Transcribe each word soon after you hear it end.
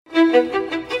Hello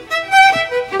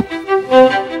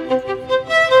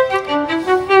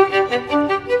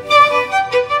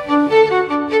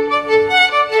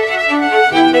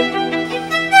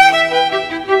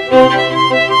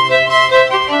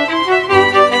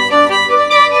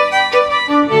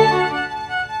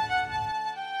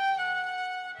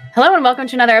and welcome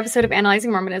to another episode of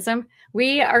Analyzing Mormonism.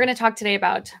 We are going to talk today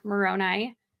about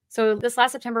Moroni. So this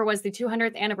last September was the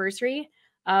 200th anniversary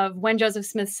of when Joseph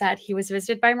Smith said he was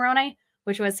visited by Moroni,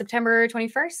 which was September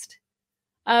 21st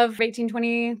of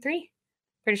 1823.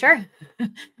 Pretty sure.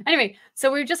 Anyway,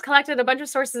 so we've just collected a bunch of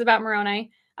sources about Moroni.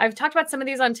 I've talked about some of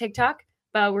these on TikTok,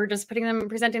 but we're just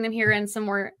presenting them here, and some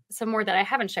more that I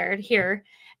haven't shared here.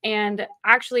 And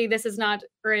actually, this is not,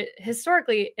 or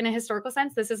historically, in a historical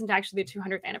sense, this isn't actually the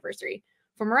 200th anniversary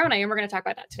for Moroni, and we're going to talk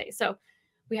about that today. So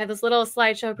we have this little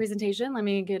slideshow presentation. Let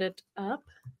me get it up.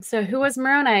 So who was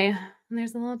Moroni? And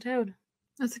there's the little toad.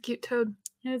 That's a cute toad.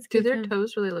 Yeah, it's do their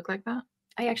toes really look like that?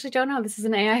 I actually don't know. This is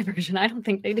an AI version. I don't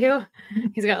think they do.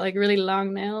 He's got like really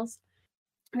long nails.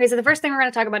 Okay, so the first thing we're going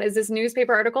to talk about is this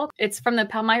newspaper article. It's from the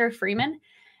Palmyra Freeman,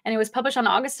 and it was published on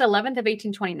August 11th of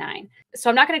 1829. So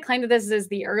I'm not going to claim that this is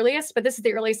the earliest, but this is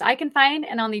the earliest I can find.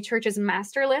 And on the church's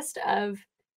master list of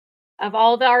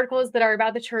all the articles that are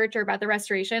about the church or about the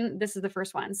restoration, this is the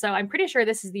first one. So I'm pretty sure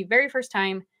this is the very first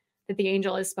time that the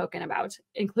angel is spoken about,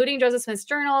 including Joseph Smith's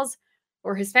journals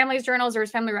or his family's journals or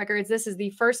his family records. This is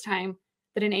the first time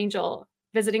that an angel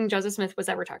visiting Joseph Smith was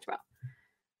ever talked about.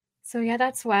 So yeah,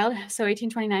 that's wild. So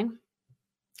 1829.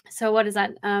 So what is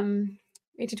that?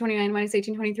 1829 minus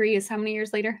 1823 is how many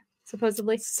years later,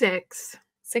 supposedly? 6.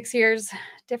 6 years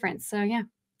difference. So yeah.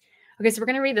 Okay, so we're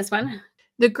going to read this one.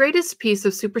 The greatest piece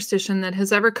of superstition that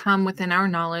has ever come within our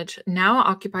knowledge now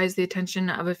occupies the attention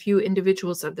of a few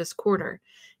individuals of this quarter.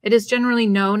 It is generally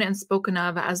known and spoken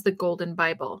of as the Golden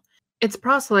Bible. Its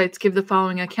proselytes give the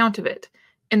following account of it.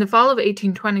 In the fall of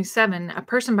 1827, a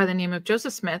person by the name of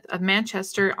Joseph Smith of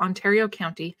Manchester, Ontario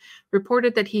County,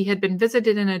 reported that he had been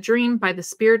visited in a dream by the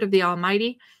Spirit of the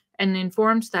Almighty and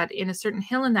informed that in a certain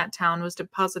hill in that town was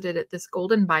deposited this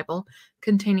Golden Bible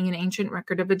containing an ancient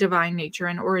record of a divine nature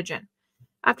and origin.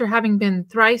 After having been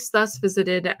thrice thus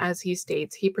visited, as he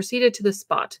states, he proceeded to the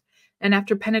spot, and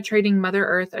after penetrating Mother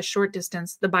Earth a short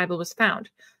distance, the Bible was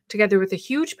found, together with a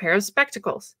huge pair of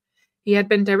spectacles. He had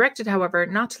been directed, however,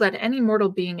 not to let any mortal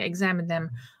being examine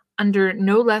them under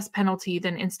no less penalty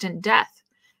than instant death.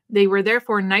 They were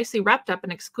therefore nicely wrapped up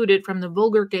and excluded from the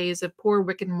vulgar gaze of poor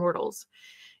wicked mortals.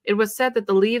 It was said that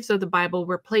the leaves of the Bible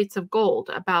were plates of gold,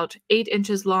 about 8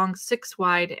 inches long, 6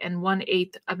 wide, and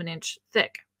 1/8 of an inch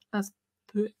thick. That's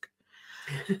thick.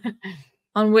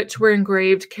 On which were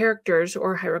engraved characters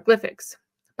or hieroglyphics.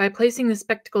 By placing the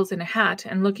spectacles in a hat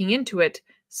and looking into it,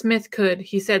 Smith could,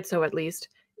 he said so at least,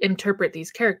 interpret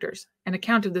these characters. An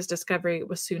account of this discovery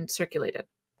was soon circulated.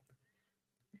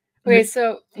 Okay,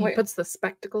 so he puts the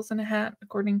spectacles in a hat,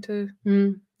 according to.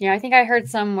 Yeah, I think I heard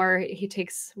some where he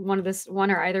takes one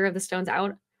or either of the stones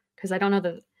out, because I don't know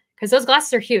because those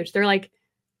glasses are huge. They're like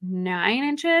 9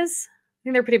 inches. I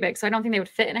think they're pretty big, so I don't think they would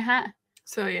fit in a hat.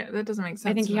 So yeah, that doesn't make sense.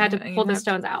 I think he had to pull the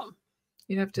stones out.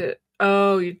 You'd have to.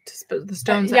 Oh, you just put the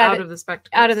stones out of the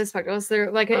spectacles. Out of the spectacles.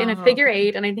 They're like in a figure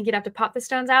 8, and I think you'd have to pop the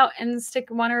stones out and stick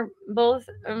one or both.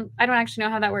 I don't actually know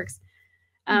how that works.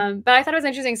 But I thought it was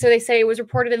interesting. So they say it was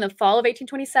reported in the fall of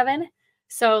 1827.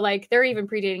 So like they're even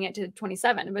predating it to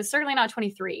 27, but certainly not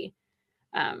 23.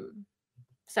 So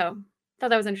I thought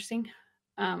that was interesting.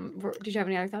 Did you have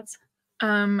any other thoughts?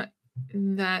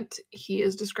 That he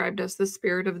is described as the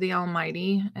Spirit of the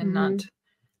Almighty and not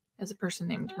as a person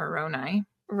named Moroni.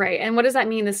 Right. And what does that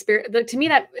mean? The Spirit, to me,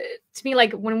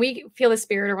 like when we feel the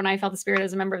Spirit, or when I felt the Spirit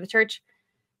as a member of the church,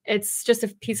 it's just a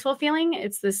peaceful feeling.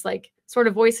 It's this like sort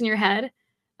of voice in your head.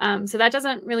 So that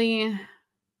doesn't really,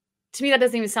 to me, that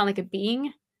doesn't even sound like a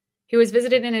being. He was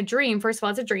visited in a dream. First of all,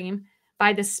 it's a dream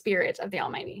by the Spirit of the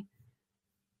Almighty.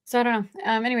 So I don't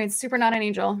know. Anyway, it's super not an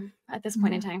angel at this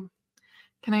point in time.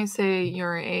 Can I say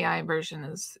your AI version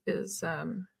is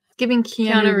giving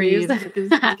Keanu Reeves.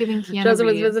 Giving Keanu Joseph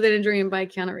Reeves. was visited in a dream by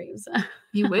Keanu Reeves.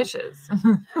 He wishes.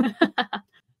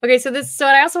 Okay, so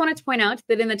I also wanted to point out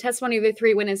that in the testimony of the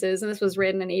 3 witnesses, and this was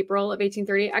written in April of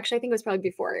 1830. Actually, I think it was probably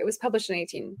before. It was published in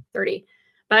 1830.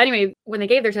 But anyway, when they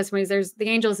gave their testimonies, the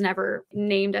angel is never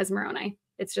named as Moroni.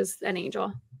 It's just an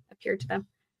angel appeared to them.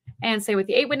 And same with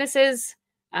the 8 witnesses.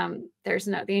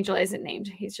 The angel isn't named.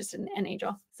 He's just an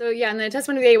angel. So yeah, in the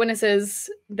testimony of the 8 witnesses,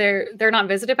 they're not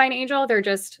visited by an angel. They're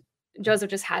just, Joseph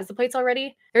just has the plates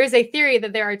already. There is a theory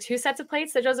that there are 2 sets of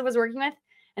plates that Joseph was working with,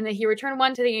 and that he returned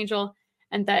one to the angel,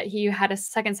 and that he had a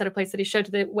second set of plates that he showed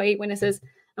to the 8 witnesses.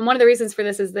 And one of the reasons for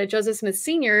this is that Joseph Smith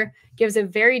Sr. gives a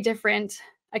very different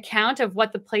account of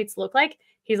what the plates look like.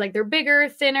 He's like, they're bigger,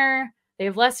 thinner, they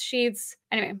have less sheets.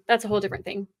 Anyway, that's a whole different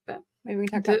thing, but maybe we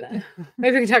can talk about that.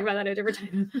 Maybe we can talk about that at a different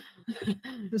time.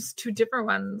 There's two different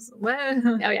ones. What?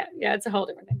 Oh, yeah. Yeah, it's a whole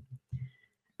different thing.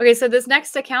 Okay, so this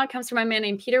next account comes from a man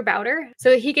named Peter Bowder.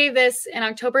 So he gave this in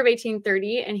October of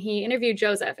 1830, and he interviewed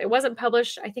Joseph. It wasn't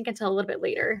published, I think, until a little bit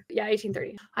later. Yeah,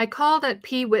 1830. I called at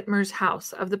P. Whitmer's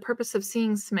house of the purpose of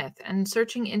seeing Smith and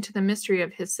searching into the mystery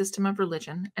of his system of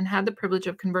religion, and had the privilege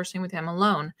of conversing with him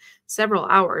alone several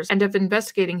hours, and of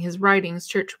investigating his writings,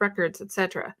 church records,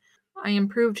 etc. I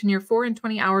improved near 24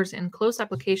 hours in close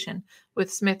application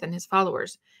with Smith and his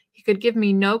followers. He could give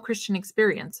me no Christian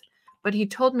experience, but he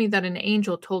told me that an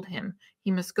angel told him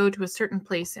he must go to a certain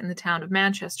place in the town of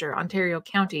Manchester, Ontario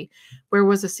County, where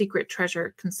was a secret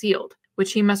treasure concealed,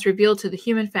 which he must reveal to the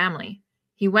human family.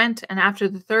 He went, and after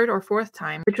the third or fourth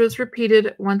time, which was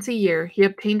repeated once a year, he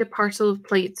obtained a parcel of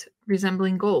plates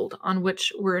resembling gold, on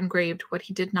which were engraved what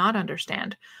he did not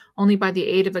understand, only by the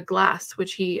aid of a glass,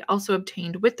 which he also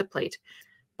obtained with the plate,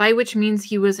 by which means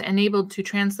he was enabled to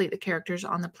translate the characters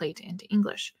on the plate into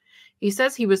English. He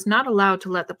says he was not allowed to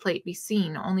let the plate be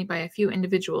seen only by a few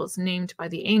individuals named by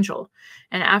the angel,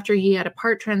 and after he had a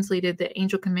part translated, the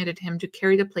angel commanded him to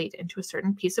carry the plate into a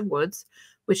certain piece of woods,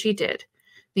 which he did.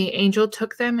 The angel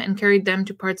took them and carried them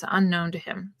to parts unknown to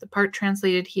him. The part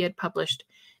translated he had published,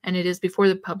 and it is before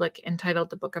the public,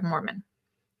 entitled the Book of Mormon.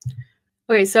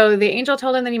 Okay, so the angel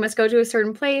told him that he must go to a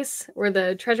certain place where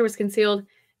the treasure was concealed,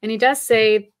 and he does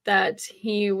say that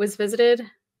he was visited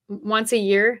once a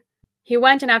year. He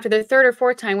went, and after the third or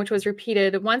fourth time, which was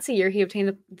repeated once a year, he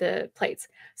obtained the plates.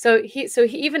 So by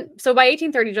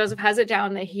 1830, Joseph has it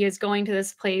down that he is going to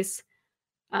this place.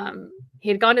 He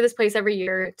had gone to this place every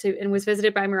year and was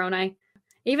visited by Moroni.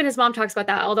 Even his mom talks about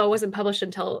that, although it wasn't published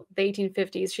until the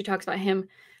 1850s. She talks about him,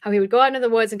 how he would go out into the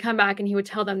woods and come back, and he would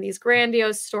tell them these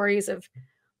grandiose stories of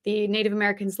the Native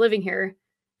Americans living here.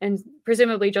 And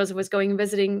presumably Joseph was going and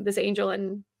visiting this angel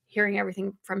and hearing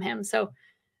everything from him. So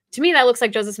to me, that looks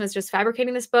like Joseph Smith's just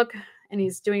fabricating this book, and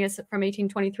he's doing it from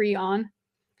 1823 on.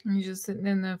 And he's just sitting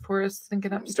in the forest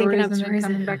thinking up stories and then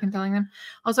coming back and telling them.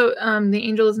 Also, the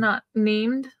angel is not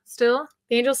named still.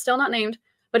 The angel's still not named,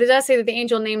 but it does say that the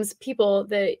angel names people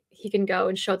that he can go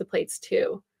and show the plates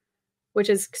to, which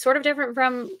is sort of different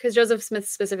from, because Joseph Smith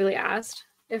specifically asked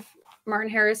if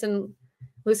Martin Harris and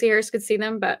Lucy Harris could see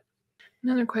them. But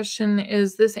another question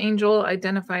is, this angel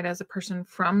identified as a person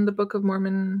from the Book of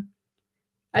Mormon?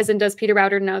 As in, does Peter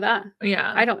Bowder know that?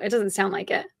 Yeah. It doesn't sound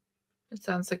like it. It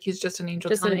sounds like he's just an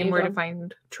angel telling him where to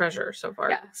find treasure so far.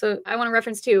 Yeah. So I want to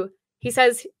reference too.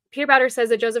 Peter Bowder says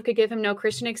that Joseph could give him no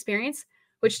Christian experience,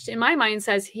 which in my mind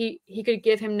says he could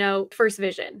give him no first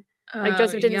vision. Like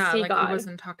Joseph didn't see God. He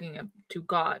wasn't talking to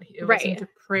God. It wasn't a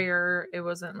prayer. It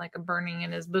wasn't like a burning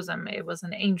in his bosom. It was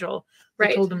an angel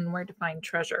who told him where to find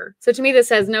treasure. So to me, this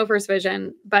says no first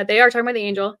vision, but they are talking about the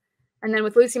angel. And then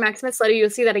with Lucy Mack Smith's letter, you'll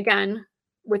see that again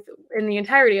in the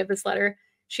entirety of this letter.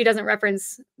 She doesn't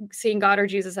reference seeing God or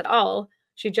Jesus at all.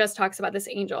 She just talks about this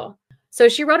angel. So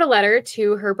she wrote a letter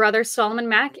to her brother, Solomon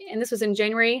Mack, and this was in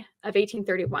January of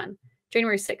 1831,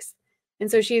 January 6th. And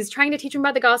so she's trying to teach him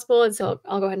about the gospel, and so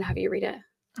I'll go ahead and have you read it.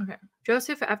 Okay.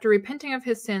 Joseph, after repenting of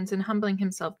his sins and humbling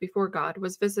himself before God,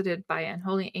 was visited by an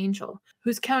holy angel,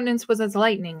 whose countenance was as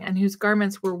lightning, and whose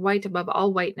garments were white above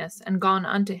all whiteness, and gone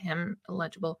unto him,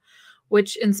 illegible,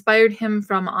 which inspired him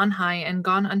from on high, and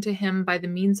gone unto him by the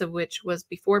means of which was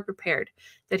before prepared,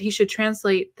 that he should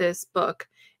translate this book,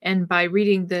 and by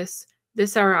reading this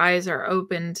our eyes are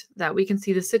opened, that we can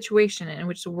see the situation in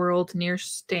which the world near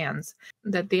stands,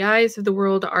 that the eyes of the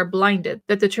world are blinded,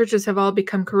 that the churches have all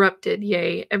become corrupted,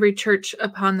 yea, every church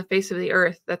upon the face of the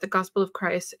earth, that the gospel of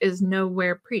Christ is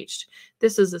nowhere preached.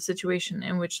 This is the situation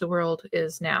in which the world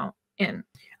is now in.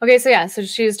 Okay, so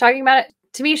she was talking about it.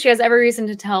 To me, she has every reason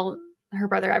to tell her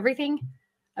brother everything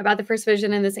about the first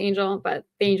vision and this angel, but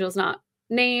the angel is not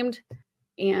named,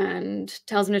 and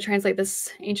tells him to translate this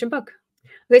ancient book.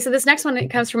 Okay, so this next one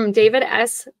comes from David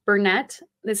S. Burnett.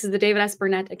 This is the David S.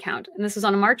 Burnett account, and this was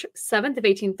on March 7th of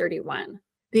 1831.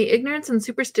 The ignorance and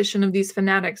superstition of these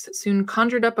fanatics soon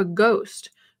conjured up a ghost,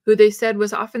 who they said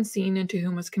was often seen and to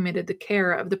whom was committed the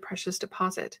care of the precious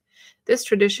deposit. This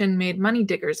tradition made money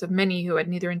diggers of many who had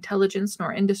neither intelligence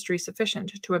nor industry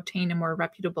sufficient to obtain a more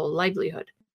reputable livelihood.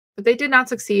 But they did not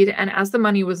succeed, and as the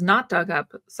money was not dug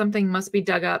up, something must be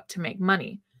dug up to make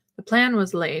money. The plan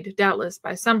was laid, doubtless,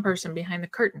 by some person behind the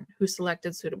curtain who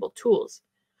selected suitable tools.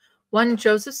 One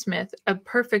Joseph Smith, a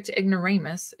perfect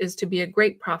ignoramus, is to be a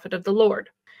great prophet of the Lord.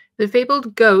 The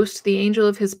fabled ghost, the angel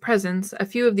of his presence, a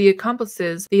few of the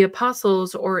accomplices, the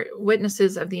apostles or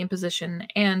witnesses of the imposition,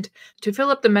 and, to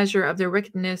fill up the measure of their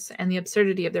wickedness and the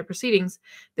absurdity of their proceedings,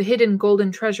 the hidden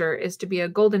golden treasure is to be a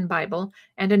golden Bible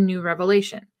and a new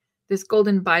revelation. This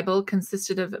golden Bible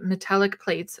consisted of metallic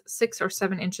plates 6 or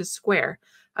 7 inches square,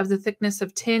 of the thickness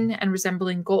of tin and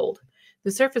resembling gold, the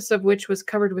surface of which was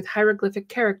covered with hieroglyphic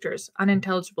characters,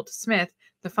 unintelligible to Smith,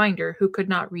 the finder, who could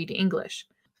not read English.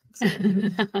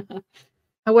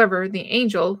 However, the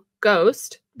angel,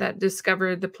 ghost, that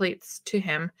discovered the plates to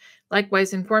him,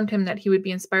 likewise informed him that he would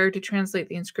be inspired to translate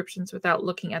the inscriptions without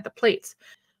looking at the plates,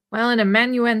 while an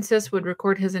amanuensis would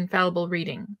record his infallible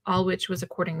reading, all which was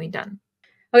accordingly done.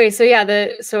 Okay, so yeah,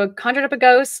 so it conjured up a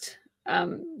ghost.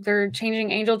 They're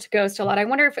changing angel to ghost a lot. I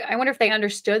wonder if they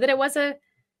understood that it was a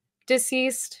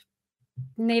deceased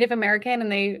Native American,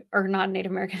 and they are not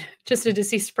Native American, just a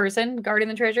deceased person guarding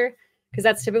the treasure, because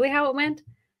that's typically how it went.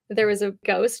 That there was a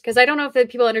ghost, because I don't know if the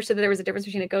people understood that there was a difference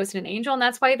between a ghost and an angel, and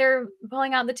that's why they're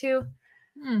pulling out the two.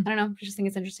 I don't know. I just think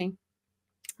it's interesting.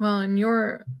 Well, in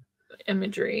your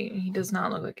imagery, he does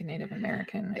not look like a Native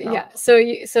American. Yeah.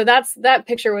 So that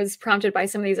picture was prompted by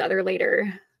some of these other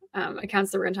later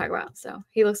accounts that we're going to talk about. So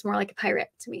he looks more like a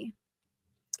pirate to me.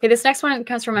 Okay, this next one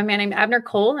comes from a man named Abner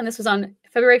Cole, and this was on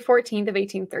February 14th of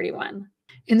 1831.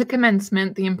 In the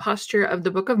commencement, the imposture of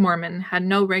the Book of Mormon had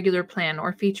no regular plan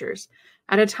or features.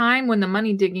 At a time when the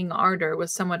money-digging ardor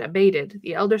was somewhat abated,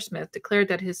 the elder Smith declared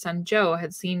that his son Joe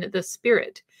had seen the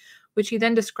spirit, which he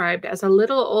then described as a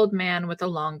little old man with a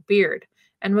long beard,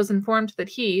 and was informed that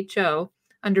he, Joe,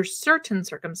 under certain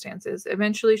circumstances,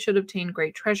 eventually should obtain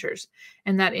great treasures,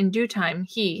 and that in due time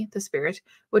he, the spirit,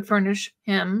 would furnish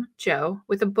him, Joe,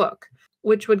 with a book,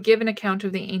 which would give an account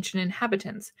of the ancient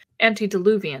inhabitants,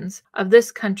 antediluvians, of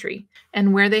this country,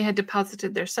 and where they had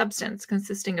deposited their substance,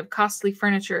 consisting of costly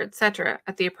furniture, etc.,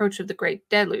 at the approach of the great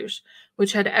deluge,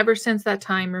 which had ever since that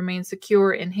time remained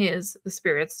secure in his, the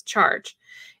spirit's, charge,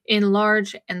 in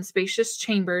large and spacious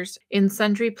chambers in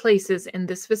sundry places in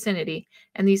this vicinity,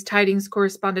 and these tidings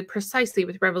corresponded precisely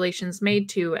with revelations made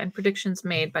to and predictions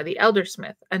made by the elder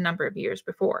Smith a number of years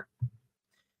before.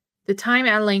 The time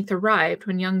at length arrived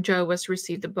when young Joe was to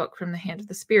receive the book from the hand of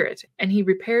the spirit, and he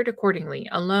repaired accordingly,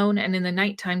 alone and in the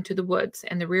night time, to the woods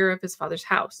in the rear of his father's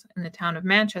house, in the town of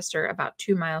Manchester, about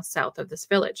 2 miles south of this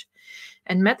village,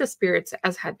 and met the spirits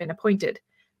as had been appointed.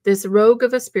 This rogue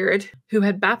of a spirit, who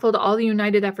had baffled all the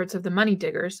united efforts of the money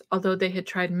diggers, although they had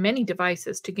tried many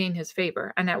devices to gain his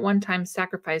favor, and at one time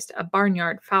sacrificed a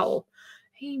barnyard fowl.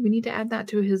 Hey, we need to add that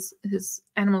to his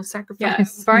animal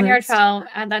sacrifice. Yeah, barnyard list. fowl.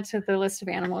 Add that to the list of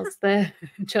animals that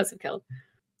Joseph killed.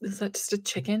 Is that just a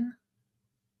chicken?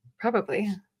 Probably.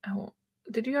 Oh,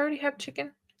 did you already have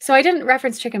chicken? So I didn't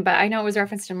reference chicken, but I know it was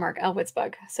referenced in Mark Elwood's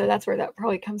book, so that's where that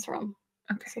probably comes from.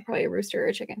 Okay. So probably a rooster or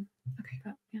a chicken. Okay.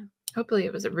 But, yeah. Hopefully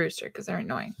it was a rooster, because they're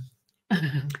annoying.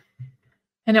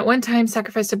 And at one time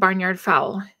sacrificed a barnyard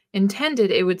fowl,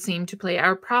 intended, it would seem, to play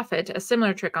our prophet a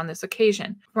similar trick on this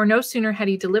occasion, for no sooner had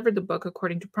he delivered the book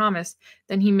according to promise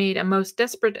than he made a most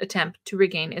desperate attempt to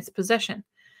regain its possession.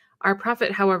 Our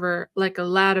prophet, however, like a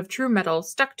lad of true mettle,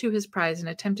 stuck to his prize and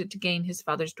attempted to gain his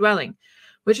father's dwelling,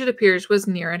 which it appears was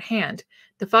near at hand.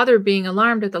 The father, being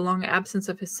alarmed at the long absence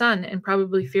of his son, and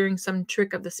probably fearing some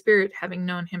trick of the spirit, having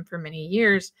known him for many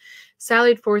years,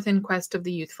 sallied forth in quest of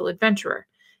the youthful adventurer.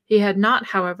 He had not,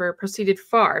 however, proceeded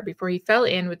far before he fell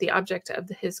in with the object of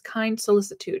his kind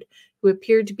solicitude, who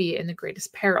appeared to be in the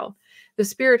greatest peril. The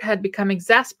spirit had become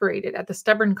exasperated at the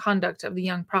stubborn conduct of the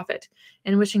young prophet,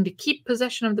 and wishing to keep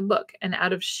possession of the book, and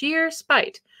out of sheer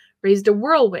spite, raised a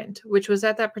whirlwind, which was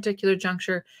at that particular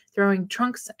juncture throwing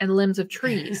trunks and limbs of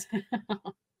trees.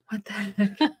 What the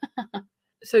heck?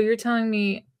 So you're telling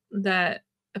me that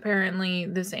apparently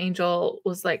this angel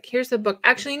was like, here's the book.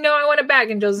 Actually, no, I want it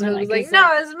back. And Joseph was like, no,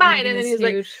 it's mine. And then he's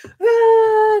like,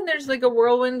 ah, and there's like a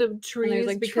whirlwind of trees,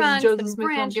 like because Joseph Smith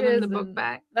won't give him the book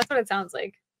back. That's what it sounds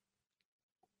like.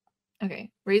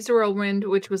 Okay. Raised a whirlwind,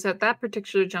 which was at that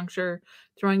particular juncture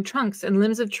throwing trunks and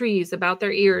limbs of trees about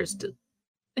their ears.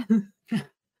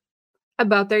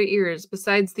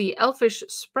 Besides, the elfish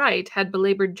sprite had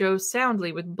belabored Joe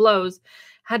soundly with blows,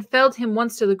 had felled him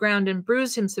once to the ground, and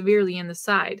bruised him severely in the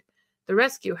side. The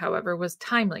rescue, however, was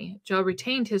timely. Joe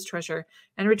retained his treasure,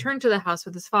 and returned to the house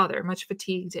with his father, much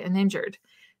fatigued and injured.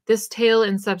 This tale,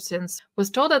 in substance,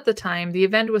 was told at the time. The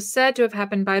event was said to have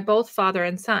happened by both father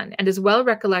and son, and is well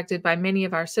recollected by many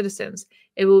of our citizens.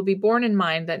 It will be borne in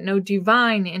mind that no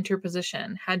divine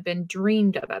interposition had been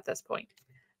dreamed of at this point.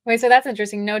 Wait, so that's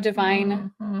interesting. No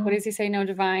divine, what does he say? No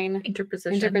divine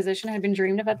interposition had been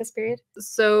dreamed of at this period?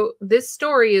 So this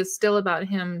story is still about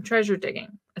him treasure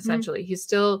digging. essentially. He's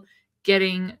still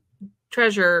getting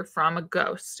treasure from a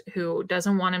ghost who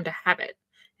doesn't want him to have it.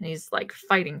 And he's like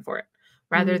fighting for it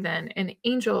rather than an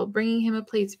angel bringing him a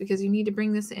plate because you need to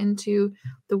bring this into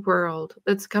the world.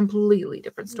 That's a completely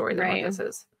different story than what this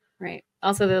is. Right.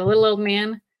 Also, the little old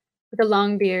man with a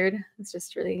long beard. It's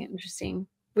just really interesting,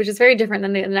 which is very different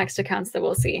than the next accounts that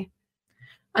we'll see.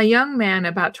 A young man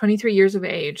about 23 years of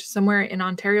age, somewhere in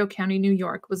Ontario County, New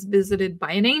York, was visited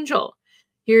by an angel.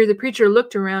 Here the preacher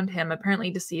looked around him,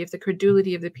 apparently to see if the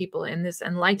credulity of the people in this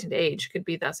enlightened age could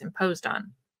be thus imposed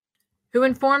on. Who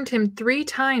informed him 3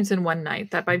 times in one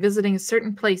night that by visiting a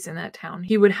certain place in that town,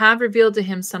 he would have revealed to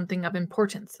him something of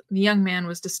importance. The young man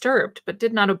was disturbed, but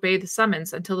did not obey the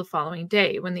summons until the following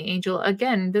day, when the angel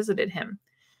again visited him.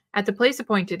 At the place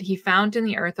appointed, he found in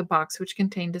the earth a box which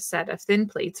contained a set of thin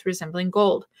plates resembling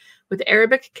gold, with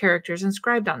Arabic characters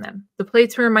inscribed on them. The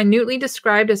plates were minutely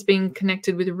described as being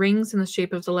connected with rings in the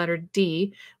shape of the letter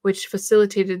D, which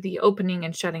facilitated the opening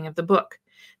and shutting of the book.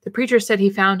 The preacher said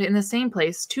he found in the same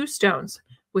place 2 stones,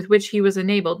 with which he was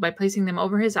enabled by placing them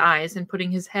over his eyes and putting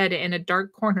his head in a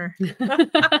dark corner.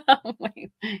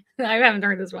 Wait, I haven't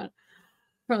heard this one.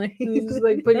 Really? You just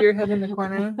like put your head in the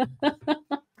corner.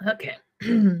 Okay.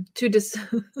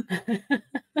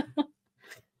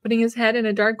 Putting his head in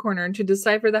a dark corner to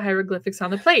decipher the hieroglyphics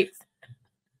on the plates.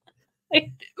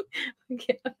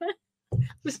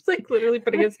 Just like literally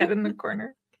putting his head in the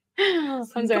corner. I'm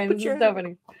sorry, this is so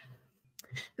funny.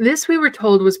 This, we were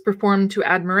told, was performed to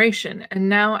admiration, and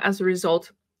now, as a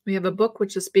result, we have a book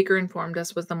which the speaker informed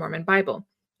us was the Mormon Bible,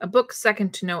 a book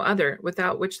second to no other,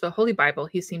 without which the Holy Bible,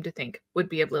 he seemed to think, would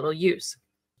be of little use.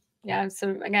 Yeah,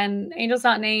 so again, angel's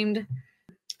not named.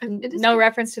 No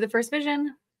reference to the first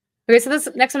vision. Okay, so this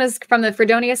next one is from the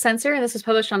Fredonia Censor, and this was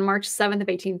published on March 7th of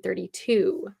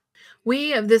 1832.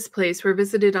 We of this place were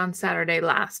visited on Saturday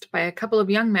last by a couple of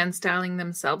young men styling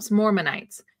themselves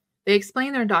Mormonites. They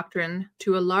explained their doctrine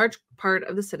to a large part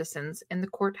of the citizens in the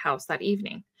courthouse that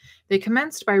evening. They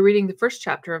commenced by reading the first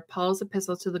chapter of Paul's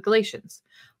epistle to the Galatians,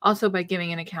 also by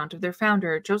giving an account of their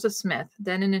founder, Joseph Smith,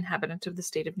 then an inhabitant of the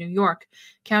state of New York,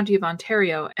 county of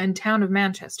Ontario, and town of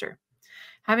Manchester.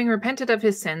 Having repented of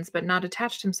his sins, but not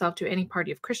attached himself to any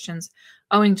party of Christians,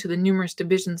 owing to the numerous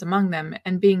divisions among them,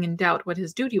 and being in doubt what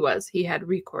his duty was, he had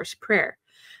recourse to prayer.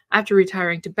 After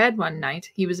retiring to bed one night,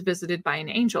 he was visited by an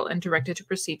angel and directed to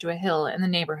proceed to a hill in the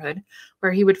neighborhood,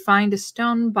 where he would find a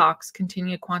stone box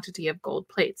containing a quantity of gold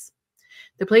plates.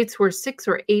 The plates were 6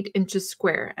 or 8 inches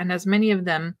square, and as many of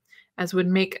them as would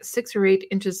make 6 or 8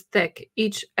 inches thick,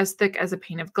 each as thick as a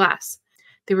pane of glass.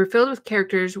 They were filled with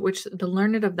characters which the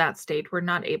learned of that state were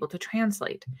not able to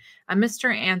translate. A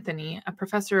Mr. Anthony, a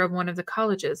professor of one of the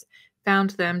colleges,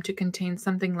 found them to contain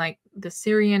something like the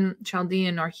Syrian,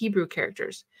 Chaldean, or Hebrew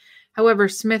characters. However,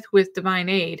 Smith, with divine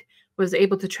aid, was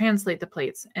able to translate the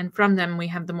plates, and from them we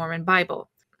have the Mormon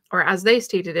Bible, or as they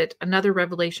stated it, another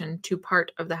revelation to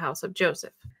part of the house of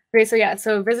Joseph. Okay, so yeah,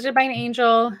 so visited by an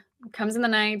angel, comes in the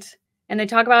night, and they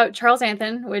talk about Charles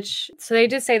Anthon, so they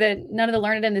did say that none of the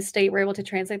learned in the state were able to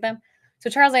translate them. So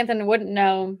Charles Anthon wouldn't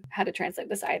know how to translate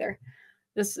this either.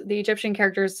 The Egyptian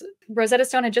characters, Rosetta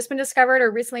Stone had just been discovered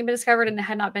or recently been discovered and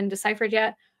had not been deciphered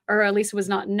yet, or at least was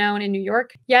not known in New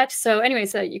York yet. So anyway,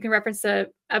 so you can reference the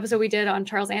episode we did on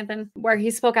Charles Anthon, where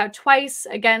he spoke out twice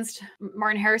against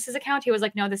Martin Harris's account. He was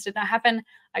like, no, this did not happen.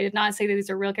 I did not say that these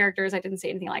are real characters. I didn't say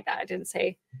anything like that. I didn't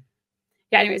say...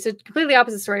 Yeah, anyway, it's a completely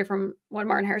opposite story from what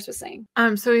Martin Harris was saying.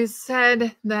 So he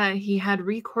said that he had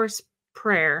recourse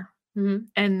prayer,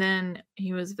 and then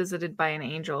he was visited by an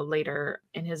angel later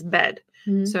in his bed.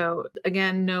 So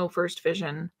again, no first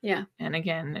vision. Yeah. And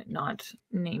again, not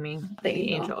naming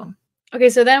the angel. Okay,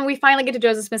 so then we finally get to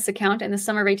Joseph Smith's account in the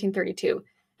summer of 1832.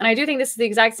 And I do think this is the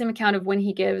exact same account of when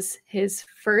he gives his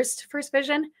first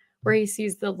vision, where he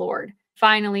sees the Lord.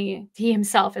 Finally, he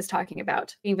himself is talking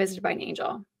about being visited by an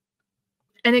angel.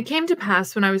 And it came to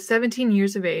pass, when I was 17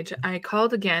 years of age, I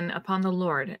called again upon the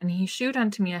Lord, and he shewed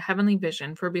unto me a heavenly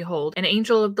vision. For behold, an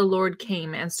angel of the Lord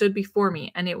came and stood before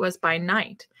me, and it was by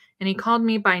night. And he called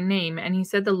me by name, and he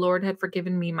said the Lord had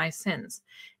forgiven me my sins.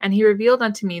 And he revealed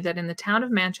unto me that in the town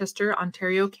of Manchester,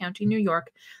 Ontario County, New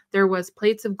York, there was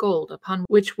plates of gold, upon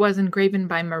which was engraven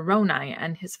by Moroni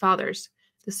and his fathers,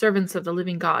 the servants of the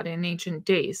living God in ancient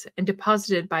days, and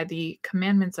deposited by the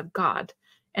commandments of God,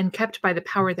 and kept by the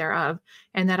power thereof,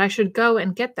 and that I should go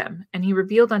and get them. And he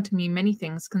revealed unto me many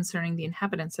things concerning the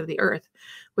inhabitants of the earth,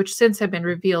 which since have been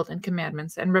revealed in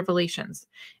commandments and revelations.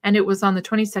 And it was on the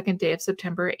 22nd day of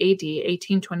September, A.D.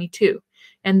 1822.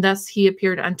 And thus he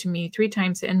appeared unto me 3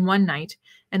 times in one night,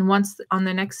 and once on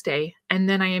the next day. And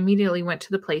then I immediately went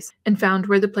to the place and found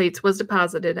where the plates was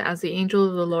deposited, as the angel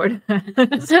of the Lord.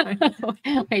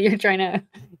 Wait, you're trying to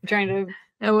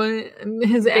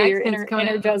His get your accent's coming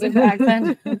inner out. Joseph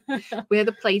accent. Where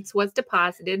the plates was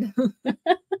deposited.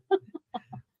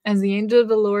 As the angel of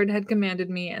the Lord had commanded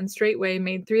me, and straightway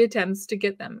made 3 attempts to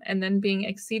get them, and then being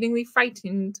exceedingly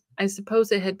frightened, I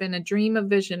suppose it had been a dream of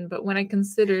vision, but when I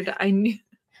considered, I knew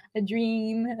a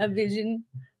dream, a vision.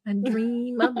 A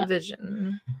dream of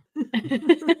vision.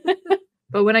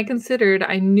 But when I considered,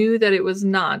 I knew that it was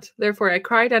not. Therefore I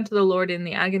cried unto the Lord in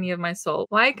the agony of my soul,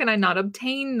 why can I not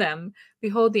obtain them?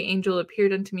 Behold, the angel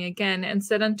appeared unto me again, and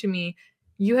said unto me,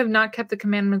 You have not kept the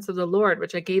commandments of the Lord,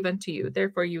 which I gave unto you.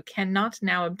 Therefore you cannot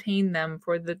now obtain them,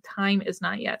 for the time is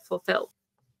not yet fulfilled.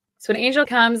 So an angel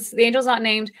comes, the angel's not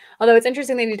named, although it's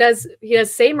interesting that he does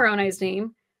say Moroni's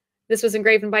name. This was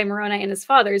engraven by Moroni and his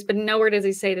fathers, but nowhere does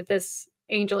he say that this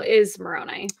angel is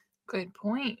Moroni. Good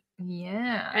point.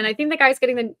 Yeah. And I think the guy's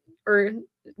getting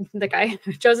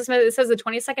Joseph Smith, it says the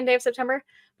 22nd day of September,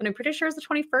 but I'm pretty sure it's the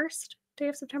 21st day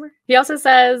of September. He also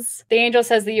says, the angel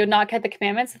says that you would not keep the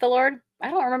commandments of the Lord. I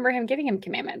don't remember him giving him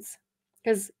commandments,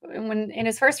 because when in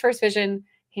his first vision,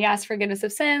 he asked forgiveness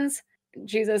of sins.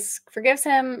 Jesus forgives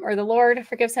him, or the Lord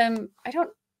forgives him.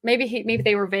 Maybe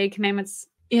they were vague commandments.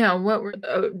 Yeah, what were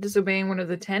disobeying one of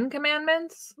the 10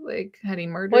 commandments? Like, had he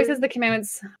murdered? Well, he says the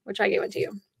commandments, which I gave it to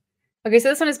you. Okay, so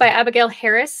this one is by Abigail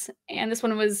Harris, and this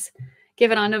one was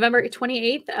given on November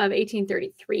 28th of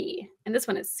 1833. And this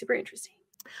one is super interesting.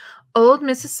 Old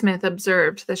Mrs. Smith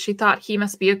observed that she thought he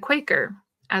must be a Quaker,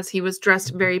 as he was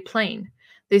dressed very plain.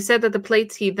 They said that the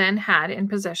plates he then had in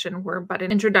possession were but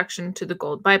an introduction to the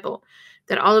Gold Bible,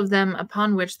 that all of them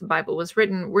upon which the Bible was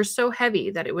written were so heavy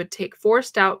that it would take 4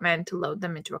 stout men to load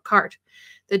them into a cart,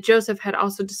 that Joseph had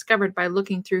also discovered by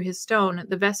looking through his stone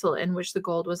the vessel in which the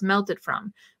gold was melted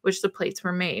from, which the plates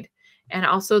were made, and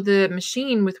also the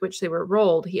machine with which they were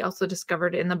rolled. He also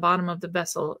discovered in the bottom of the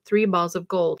vessel 3 balls of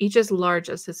gold, each as large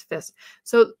as his fist.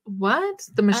 So what?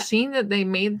 The machine that they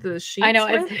made the sheets I know.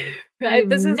 with?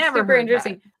 This is super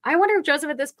interesting. I wonder if Joseph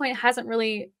at this point hasn't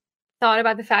really thought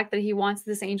about the fact that he wants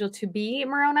this angel to be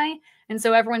Moroni. And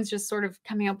so everyone's just sort of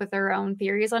coming up with their own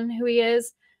theories on who he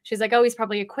is. She's like, oh, he's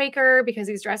probably a Quaker because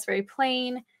he's dressed very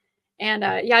plain. And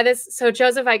so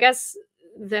Joseph, I guess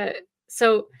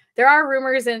so there are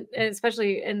rumors, and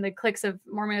especially in the cliques of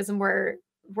Mormonism, where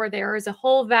there is a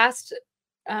whole vast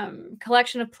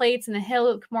collection of plates in the hill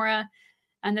of Cumorah,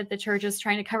 and that the church is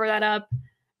trying to cover that up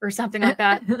or something like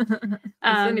that.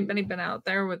 Has anybody been out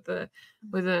there with a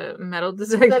metal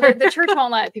detector? So the church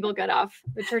won't let people get off.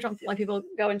 The church won't let people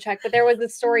go and check. But there was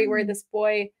this story where this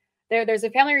boy, there's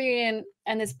a family reunion,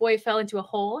 and this boy fell into a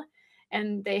hole,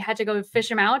 and they had to go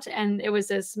fish him out. And it was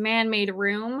this man-made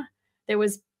room. There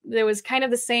was kind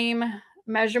of the same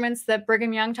measurements that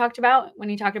Brigham Young talked about when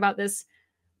he talked about this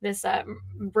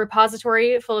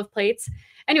repository full of plates.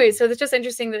 Anyway, so it's just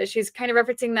interesting that she's kind of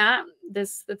referencing that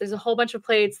there's a whole bunch of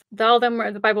plates. All of them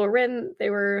were the Bible were written.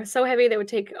 They were so heavy they would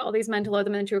take all these men to load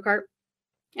them into a cart.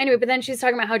 Anyway, but then she's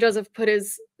talking about how Joseph put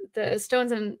the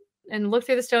stones and looked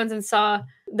through the stones and saw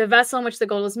the vessel in which the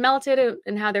gold was melted,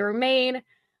 and how they were made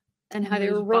and how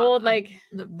they were rolled. Like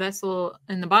the vessel,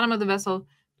 in the bottom of the vessel,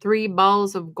 3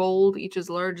 balls of gold, each as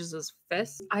large as his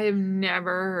fist. I have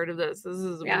never heard of this.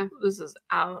 This is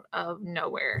out of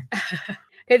nowhere.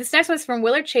 Okay, this next one's from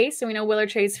Willard Chase. So we know Willard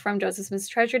Chase from Joseph Smith's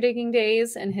treasure digging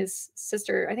days, and his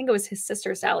sister, I think it was his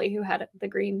sister Sally, who had the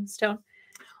green stone.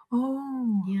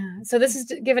 Oh. Yeah. So this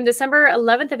is given December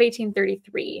 11th of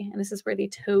 1833, and this is where the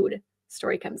toad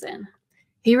story comes in.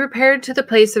 He repaired to the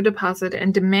place of deposit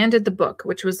and demanded the book,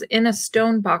 which was in a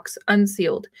stone box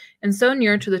unsealed, and so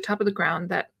near to the top of the ground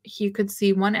that he could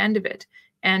see one end of it,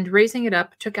 and raising it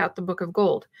up, took out the book of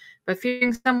gold. But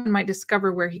fearing someone might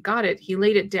discover where he got it, he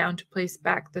laid it down to place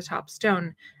back the top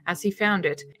stone as he found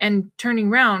it, and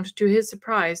turning round, to his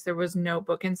surprise, there was no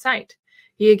book in sight.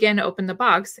 He again opened the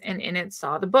box, and in it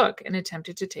saw the book, and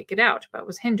attempted to take it out, but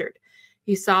was hindered.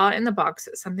 He saw in the box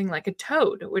something like a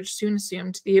toad, which soon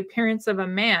assumed the appearance of a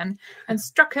man and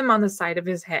struck him on the side of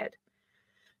his head.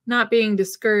 Not being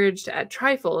discouraged at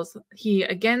trifles, he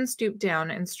again stooped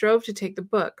down and strove to take the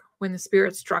book, when the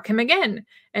spirit struck him again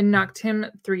and knocked him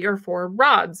 3 or 4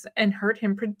 rods and hurt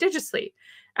him prodigiously.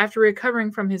 After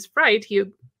recovering from his fright, he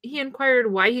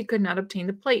inquired why he could not obtain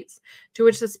the plates, to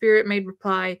which the spirit made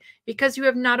reply, "Because you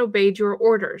have not obeyed your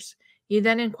orders." He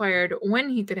then inquired when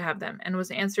he could have them, and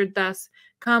was answered thus,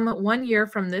 "Come 1 year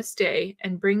from this day,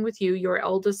 and bring with you your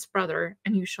eldest brother,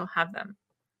 and you shall have them."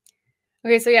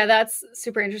 Okay, so yeah, that's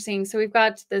super interesting. So we've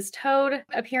got this toad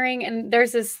appearing, and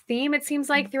there's this theme, it seems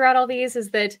like, throughout all these, is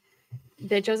that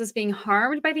Joseph's being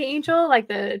harmed by the angel, like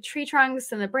the tree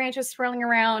trunks and the branches swirling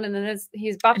around, and then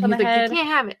he's bopped on the head. You can't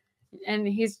have it. And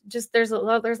he's just, there's a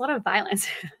lot of violence.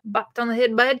 Bopped on the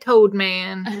head by a toad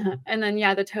man. And then,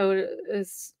 yeah, the toad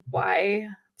is why.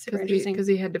 Super interesting. Because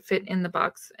he had to fit in the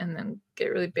box and then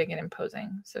get really big and imposing.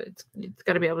 So it's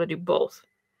got to be able to do both.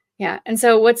 Yeah. And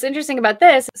so what's interesting about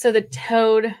this, so the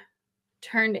toad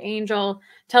turned angel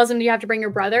tells him you have to bring your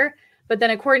brother. But then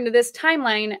according to this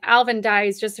timeline, Alvin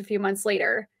dies just a few months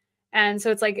later. And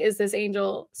so it's like, is this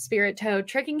angel spirit toad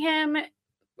tricking him?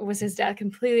 Was his death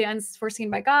completely unforeseen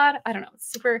by God? I don't know.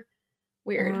 It's super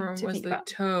weird. Or was the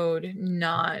toad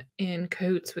not in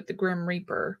cahoots with the Grim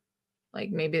Reaper?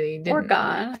 Like maybe they didn't. Or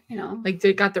God, you know. Like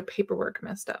they got their paperwork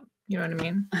messed up. You know what I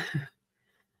mean?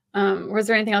 Was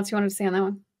there anything else you wanted to say on that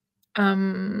one?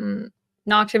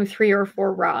 Knocked him 3 or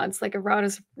 4 rods. Like a rod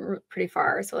is pretty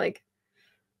far. So like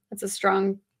that's a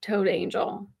strong toad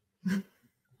angel.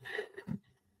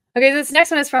 Okay, this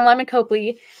next one is from Lyman Copley,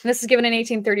 and this is given in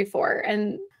 1834.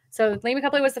 And so Lyman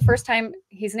Copley was the first time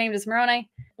he's named as Moroni.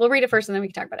 We'll read it first and then we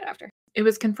can talk about it after. It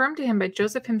was confirmed to him by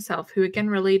Joseph himself, who again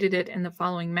related it in the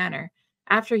following manner.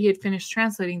 After he had finished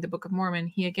translating the Book of Mormon,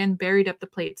 he again buried up the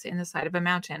plates in the side of a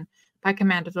mountain by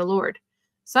command of the Lord.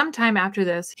 Some time after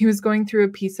this, he was going through a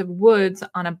piece of woods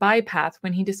on a bypath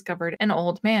when he discovered an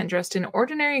old man dressed in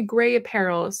ordinary gray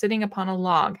apparel sitting upon a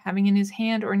log, having in his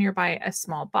hand or nearby a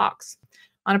small box.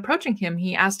 On approaching him,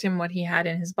 he asked him what he had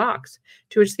in his box,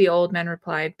 to which the old man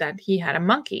replied that he had a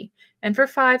monkey, and for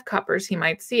 5 coppers he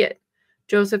might see it.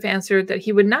 Joseph answered that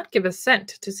he would not give a cent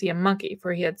to see a monkey,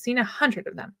 for he had seen 100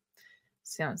 of them.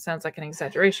 Sounds like an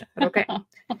exaggeration, but okay.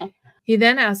 He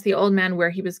then asked the old man where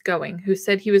he was going, who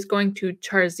said he was going to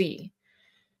Charzee.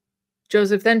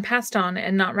 Joseph then passed on,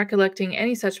 and not recollecting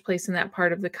any such place in that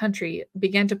part of the country,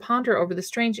 began to ponder over the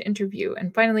strange interview,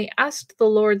 and finally asked the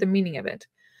Lord the meaning of it.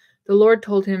 The Lord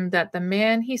told him that the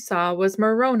man he saw was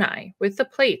Moroni, with the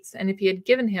plates, and if he had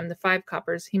given him the 5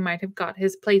 coppers, he might have got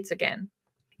his plates again.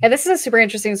 Yeah, this is a super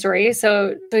interesting story.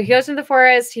 So he goes into the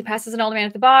forest, he passes an old man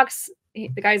at the box,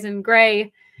 the guy's in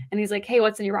gray, and he's like, "Hey,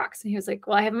 what's in your box?" And he was like,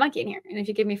 "Well, I have a monkey in here, and if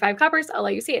you give me 5 coppers, I'll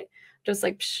let you see it." Just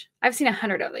like, Psh, I've seen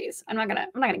 100 of these. I'm not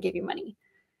gonna give you money.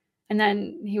 And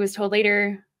then he was told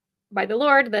later by the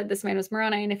Lord that this man was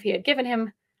Moroni, and if he had given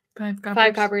him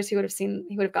 5 coppers, he would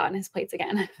have gotten his plates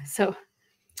again. So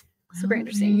super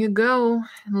interesting. There you go.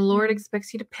 And the Lord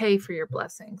expects you to pay for your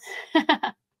blessings.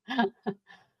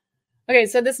 Okay,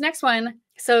 so this next one.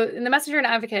 So in the Messenger and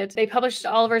Advocate, they published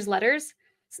a lot of his letters.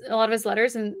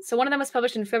 And so one of them was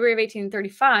published in February of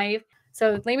 1835.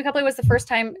 So Lyman Copley was the first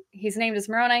time he's named as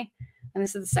Moroni, and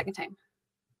this is the second time.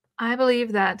 I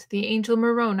believe that the angel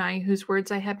Moroni, whose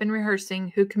words I have been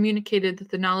rehearsing, who communicated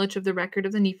the knowledge of the record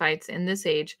of the Nephites in this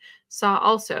age, saw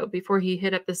also, before he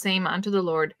hid up the same unto the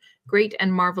Lord, great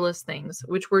and marvelous things,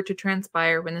 which were to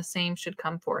transpire when the same should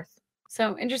come forth.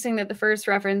 So interesting that the first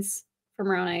reference for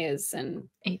Moroni is in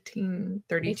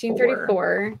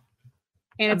 1834.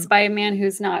 And it's by a man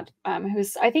who's not, I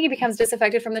think he becomes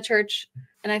disaffected from the church.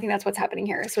 And I think that's what's happening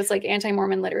here. So it's like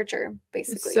anti-Mormon literature,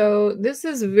 basically. So this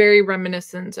is very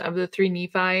reminiscent of the 3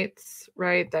 Nephites,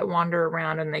 right? That wander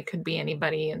around and they could be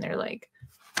anybody. And they're like,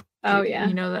 oh, yeah.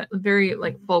 You know, that very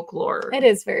like folklore. It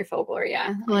is very folklore,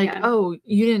 yeah. Like, yeah. Oh,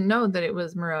 you didn't know that it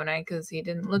was Moroni because he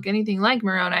didn't look anything like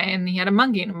Moroni and he had a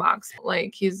monkey in a box.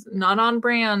 Like, he's not on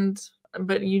brand,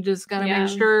 but you just got to make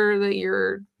sure that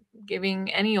you're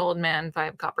giving any old man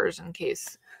 5 coppers in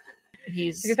case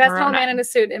he's if that's an old man in a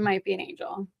suit, it might be an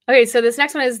angel. Okay, so this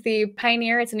next one is the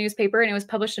Pioneer. It's a newspaper, and it was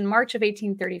published in March of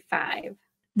 1835.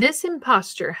 This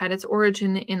imposture had its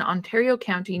origin in Ontario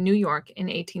County, New York, in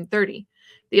 1830.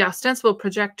 The ostensible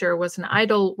projector was an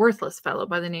idle, worthless fellow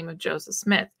by the name of Joseph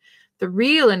Smith. The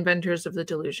real inventors of the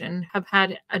delusion have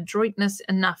had adroitness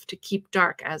enough to keep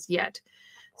dark as yet.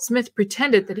 Smith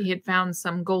pretended that he had found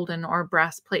some golden or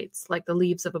brass plates, like the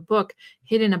leaves of a book,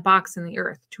 hid in a box in the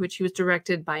earth, to which he was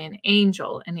directed by an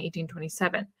angel in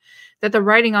 1827, that the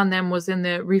writing on them was in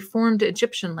the reformed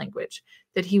Egyptian language,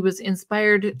 that he was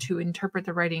inspired to interpret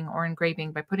the writing or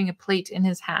engraving by putting a plate in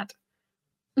his hat.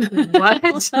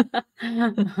 What?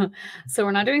 So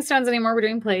we're not doing stones anymore, we're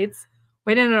doing plates.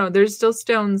 Wait, no, there's still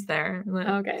stones there.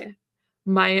 Okay.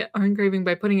 by engraving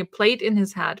by putting a plate in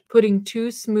his hat, putting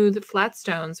 2 smooth flat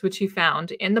stones which he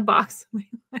found in the box.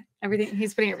 Everything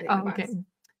he's putting everything in the box. Okay.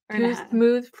 Or in a 2 hat.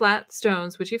 smooth flat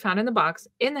stones which he found in the box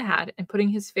in the hat, and putting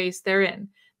his face therein,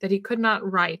 that he could not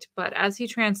write, but as he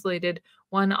translated,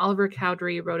 one Oliver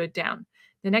Cowdery wrote it down.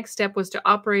 The next step was to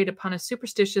operate upon a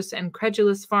superstitious and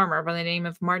credulous farmer by the name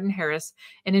of Martin Harris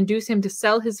and induce him to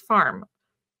sell his farm,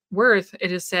 worth,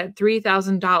 it is said,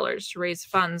 $3,000, to raise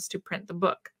funds to print the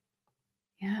book.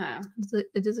 Yeah.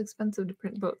 It is expensive to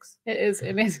print books. It is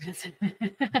expensive.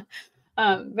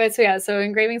 So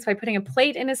engravings by putting a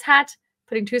plate in his hat,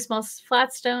 putting 2 small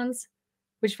flat stones,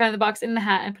 which found the box in the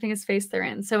hat, and putting his face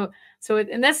therein. So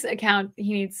in this account,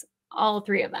 he needs all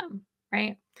 3 of them,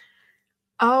 right?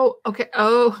 Oh, okay.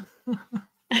 Oh.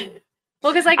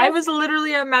 Well, because I was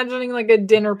literally imagining like a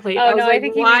dinner plate. I was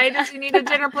like, why does he need a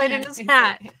dinner plate in his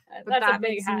hat? But That's that a big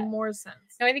makes hat. more sense.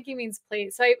 No, I think he means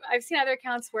plate. So I've seen other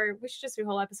accounts where we should just do a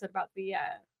whole episode about the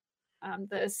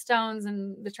stones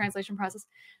and the translation process.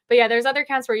 But yeah, there's other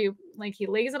accounts where he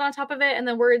lays it on top of it and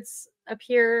the words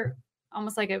appear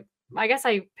almost like I guess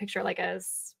I picture like a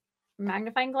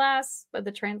magnifying glass, but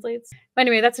that translates. But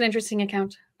anyway, that's an interesting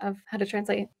account of how to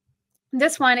translate.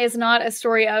 This one is not a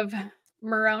story of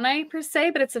Moroni per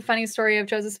se, but it's a funny story of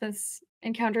Joseph Smith's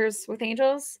encounters with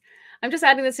angels. I'm just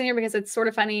adding this in here because it's sort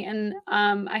of funny, and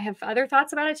I have other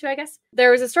thoughts about it too, I guess.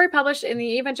 There was a story published in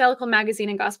the Evangelical Magazine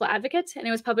and Gospel Advocate, and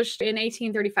it was published in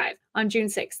 1835 on June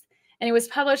 6th. And it was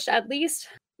published at least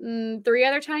 3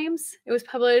 other times. It was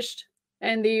published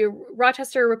in the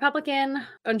Rochester Republican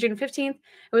on June 15th. It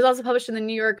was also published in the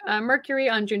New York Mercury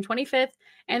on June 25th,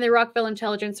 and the Rockville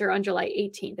Intelligencer on July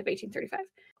 18th of 1835.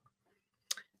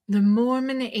 The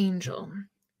Mormon Angel.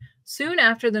 Soon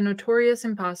after the notorious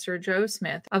impostor Joe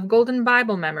Smith of Golden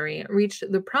Bible memory reached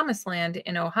the Promised Land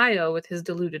in Ohio with his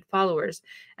deluded followers,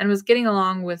 and was getting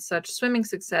along with such swimming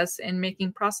success in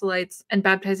making proselytes and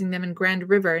baptizing them in Grand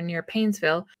River near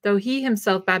Painesville, though he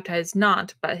himself baptized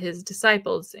not, but his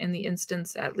disciples, in the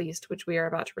instance at least which we are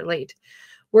about to relate.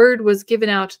 Word was given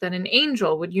out that an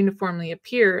angel would uniformly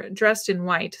appear, dressed in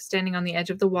white, standing on the edge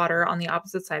of the water on the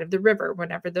opposite side of the river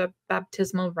whenever the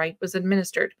baptismal rite was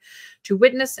administered, to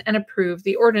witness and approve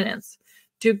the ordinance,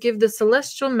 to give the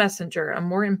celestial messenger a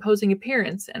more imposing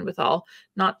appearance, and withal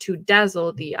not to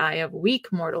dazzle the eye of weak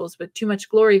mortals with too much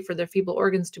glory for their feeble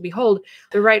organs to behold.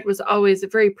 The rite was always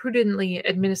very prudently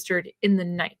administered in the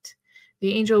night.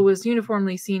 The angel was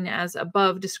uniformly seen as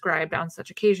above described on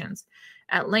such occasions.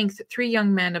 At length, 3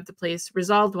 young men of the place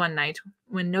resolved one night,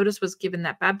 when notice was given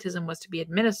that baptism was to be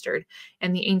administered,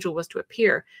 and the angel was to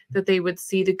appear, that they would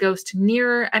see the ghost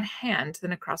nearer at hand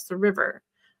than across the river.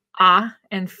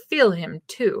 And feel him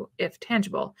too, if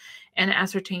tangible, and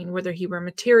ascertain whether he were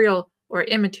material or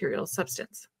immaterial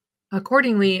substance.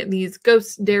 Accordingly, these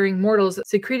ghost-daring mortals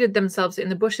secreted themselves in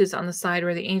the bushes on the side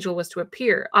where the angel was to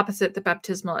appear, opposite the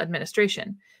baptismal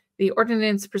administration. The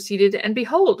ordinance proceeded, and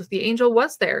behold, the angel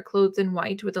was there, clothed in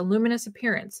white, with a luminous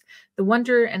appearance, the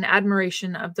wonder and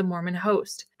admiration of the Mormon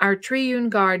host. Our triune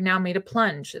guard now made a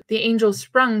plunge. The angel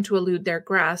sprung to elude their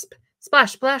grasp.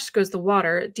 Splash, splash goes the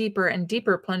water, deeper and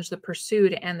deeper plunged the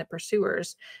pursued and the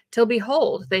pursuers, till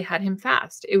behold, they had him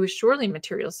fast. It was surely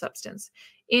material substance.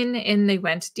 In they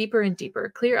went, deeper and deeper,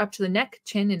 clear up to the neck,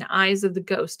 chin, and eyes of the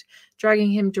ghost,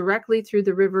 dragging him directly through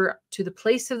the river to the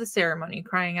place of the ceremony,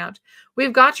 crying out,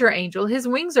 "We've got your angel, his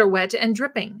wings are wet and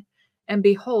dripping." And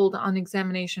behold, on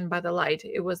examination by the light,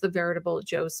 it was the veritable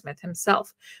Joe Smith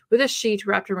himself, with a sheet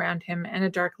wrapped around him and a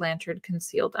dark lantern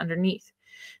concealed underneath.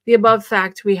 The above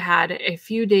fact we had a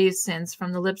few days since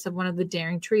from the lips of one of the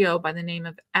daring trio by the name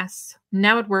of S.,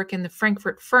 now at work in the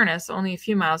Frankfurt furnace, only a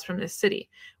few miles from this city.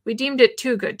 We deemed it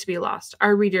too good to be lost.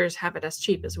 Our readers have it as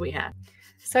cheap as we had.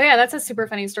 So yeah, that's a super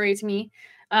funny story to me.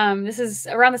 This is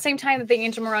around the same time that the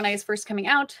angel Moroni is first coming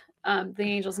out. The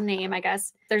angel's name, I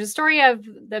guess. There's a story of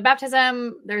the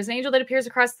baptism. There's an angel that appears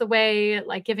across the way,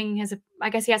 like giving I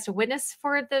guess he has to witness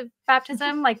for the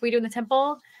baptism, like we do in the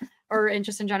temple, or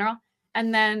just in general.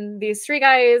 And then these 3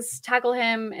 guys tackle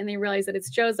him, and they realize that it's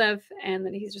Joseph, and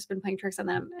that he's just been playing tricks on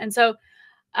them. And so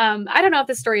I don't know if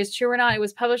this story is true or not. It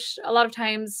was published a lot of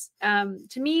times. To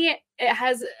me, it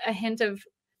has a hint of...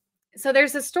 So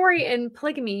there's a story in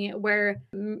Polygamy where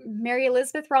Mary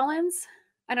Elizabeth Rollins,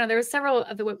 I don't know, there were several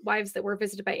of the wives that were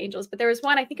visited by angels, but there was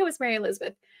one, I think it was Mary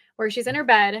Elizabeth, where she's in her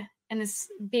bed, and this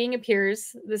being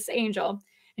appears, this angel,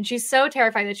 and she's so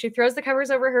terrified that she throws the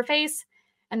covers over her face,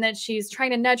 and that she's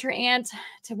trying to nudge her aunt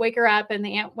to wake her up, and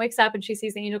the aunt wakes up and she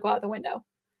sees the angel go out the window,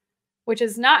 which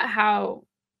is not how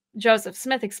Joseph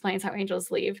Smith explains how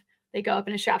angels leave. They go up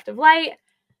in a shaft of light.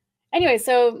 Anyway,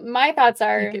 so my thoughts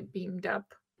are... They get beamed up.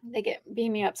 They get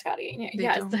beam me up, Scotty.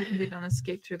 They don't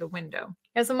escape through the window.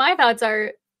 Yeah, so my thoughts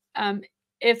are,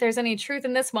 if there's any truth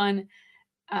in this one,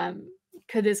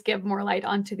 could this give more light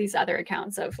onto these other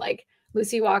accounts of like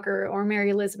Lucy Walker or Mary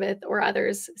Elizabeth or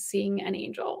others seeing an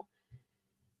angel?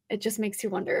 It just makes you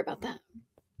wonder about that.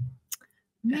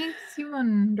 Makes you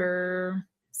wonder.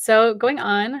 So going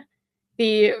on,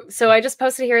 so I just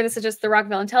posted here, this is just the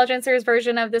Rockville Intelligencer's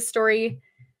version of this story.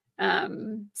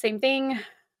 Same thing,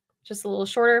 just a little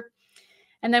shorter.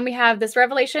 And then we have this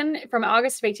revelation from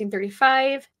August of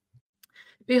 1835.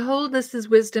 Behold, this is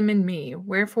wisdom in me.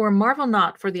 Wherefore marvel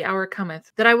not, for the hour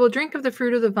cometh, that I will drink of the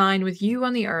fruit of the vine with you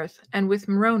on the earth, and with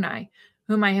Moroni,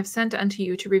 whom I have sent unto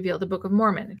you to reveal the Book of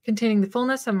Mormon, containing the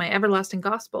fullness of my everlasting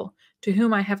gospel, to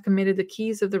whom I have committed the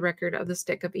keys of the record of the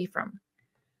stick of Ephraim.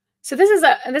 So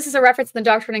this is a reference to the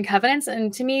Doctrine and Covenants,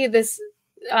 and to me, this,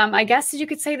 I guess you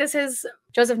could say this is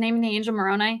Joseph naming the angel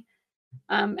Moroni,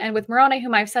 and with Moroni,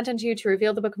 whom I've sent unto you to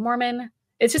reveal the Book of Mormon.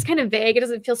 It's just kind of vague. It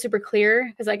doesn't feel super clear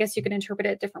because I guess you can interpret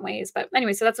it different ways. But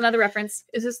anyway, so that's another reference.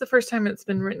 Is this the first time it's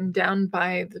been written down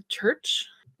by the church?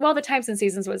 Well, the Times and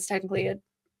Seasons was technically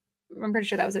I'm pretty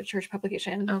sure that was a church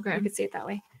publication. Okay. You could see it that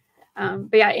way.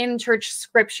 But yeah, in church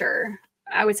scripture,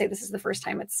 I would say this is the first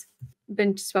time it's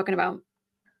been spoken about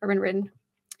or been written.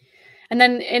 And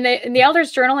then in the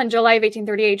Elder's Journal in July of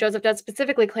 1838, Joseph does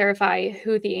specifically clarify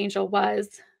who the angel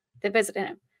was that visited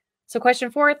him. So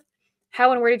question 4,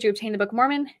 how and where did you obtain the Book of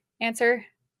Mormon? Answer: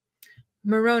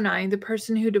 Moroni, the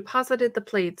person who deposited the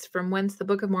plates from whence the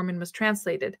Book of Mormon was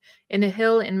translated, in a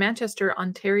hill in Manchester,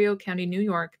 Ontario County, New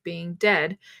York, being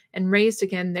dead and raised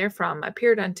again therefrom,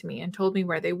 appeared unto me and told me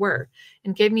where they were,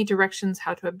 and gave me directions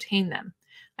how to obtain them.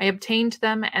 I obtained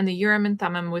them and the Urim and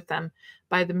Thummim with them,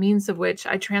 by the means of which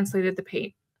I translated the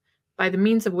plates,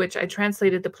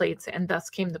 and thus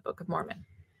came the Book of Mormon.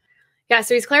 Yeah,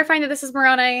 so he's clarifying that this is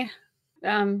Moroni.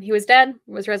 He was dead,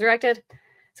 was resurrected.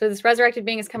 So this resurrected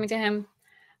being is coming to him.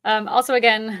 Also,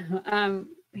 again,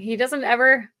 he doesn't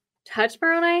ever touch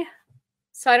Moroni.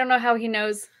 So I don't know how he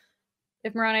knows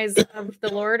if Moroni is of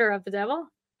the Lord or of the devil.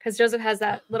 Because Joseph has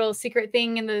that little secret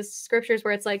thing in the scriptures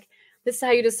where it's like, this is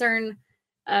how you discern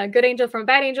a good angel from a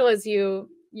bad angel, is you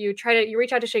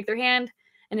reach out to shake their hand.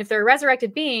 And if they're a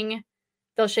resurrected being,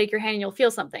 they'll shake your hand and you'll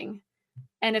feel something.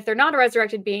 And if they're not a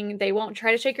resurrected being, they won't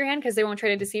try to shake your hand because they won't try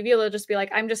to deceive you. They'll just be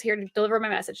like, I'm just here to deliver my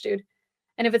message, dude.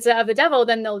 And if it's of the devil,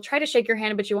 then they'll try to shake your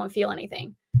hand, but you won't feel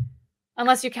anything.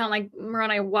 Unless you count like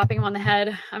Moroni whopping him on the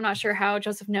head. I'm not sure how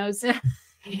Joseph knows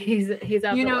he's of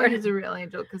the Lord. He's a real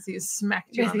angel because he's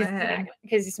smacked you on the head.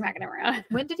 Because he's smacking him around.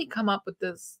 When did he come up with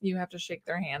this you have to shake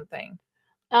their hand thing?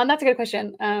 That's a good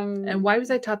question. And why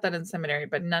was I taught that in seminary,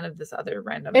 but none of this other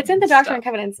random It's in the Doctrine and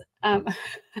Covenants.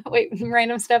 Wait,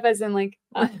 random stuff as in like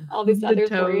all these other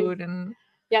stories.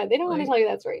 Yeah, they don't want to tell you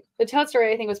that story. The Toad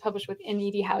story, I think, was published in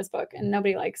E.D. Howe's book, and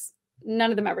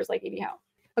none of the members like E.D. Howe.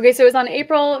 Okay, so it was on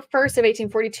April 1st of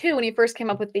 1842 when he first came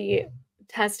up with the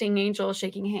testing angel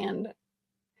shaking hand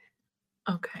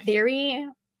theory.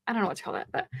 I don't know what to call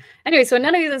that, but anyway, so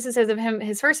none of these instances of him,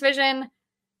 his first vision,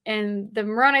 and the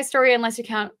Moroni story, unless you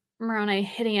count Moroni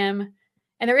hitting him.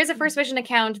 And there is a first vision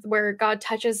account where God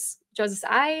touches Joseph's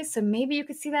eyes, so maybe you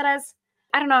could see that as,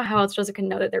 I don't know how else Joseph can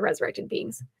know that they're resurrected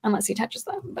beings unless he touches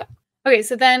them. But okay,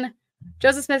 so then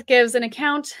Joseph Smith gives an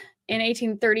account in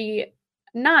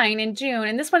 1839 in June,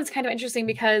 and this one is kind of interesting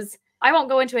because I won't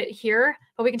go into it here,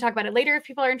 but we can talk about it later if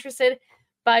people are interested.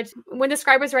 But when the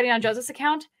scribe was writing on Joseph's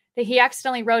account, that he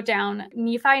accidentally wrote down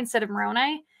Nephi instead of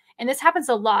Moroni. And this happens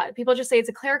a lot. People just say it's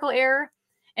a clerical error,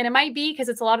 and it might be because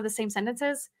it's a lot of the same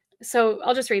sentences. So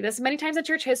I'll just read this. Many times in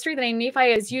church history, the name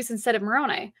Nephi is used instead of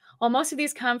Moroni. While most of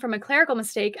these come from a clerical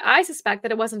mistake, I suspect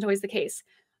that it wasn't always the case.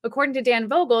 According to Dan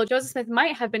Vogel, Joseph Smith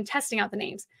might have been testing out the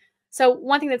names. So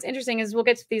one thing that's interesting is we'll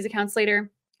get to these accounts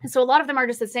later. And so a lot of them are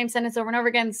just the same sentence over and over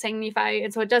again, saying Nephi.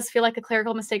 And so it does feel like a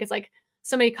clerical mistake. It's like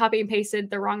somebody copy and pasted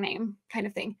the wrong name kind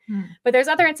of thing. But there's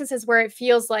other instances where it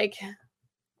feels like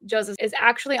Joseph is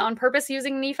actually on purpose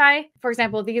using Nephi. For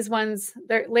example, these ones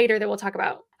later that we'll talk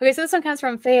about. Okay, so this one comes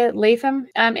from Fayette Latham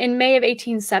in May of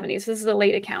 1870. So this is a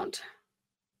late account.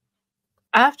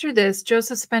 After this,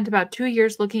 Joseph spent about 2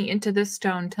 years looking into this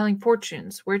stone, telling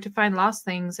fortunes, where to find lost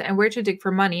things, and where to dig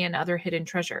for money and other hidden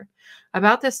treasure.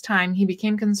 About this time, he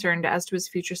became concerned as to his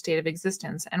future state of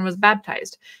existence, and was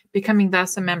baptized, becoming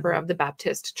thus a member of the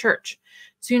Baptist Church.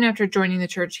 Soon after joining the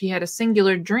church, he had a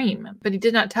singular dream, but he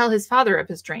did not tell his father of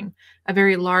his dream. A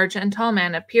very large and tall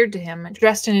man appeared to him,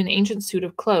 dressed in an ancient suit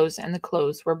of clothes, and the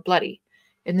clothes were bloody.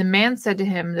 And the man said to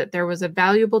him that there was a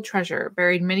valuable treasure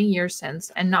buried many years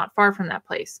since, and not far from that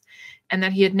place, and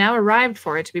that he had now arrived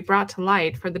for it to be brought to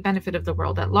light for the benefit of the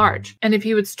world at large. And if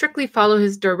he would strictly follow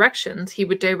his directions, he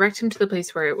would direct him to the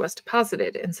place where it was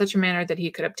deposited, in such a manner that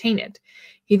he could obtain it.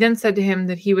 He then said to him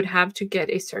that he would have to get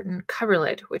a certain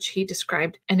coverlet, which he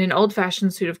described, and an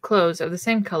old-fashioned suit of clothes of the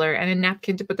same color, and a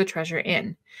napkin to put the treasure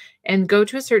in, and go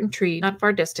to a certain tree not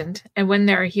far distant, and when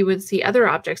there he would see other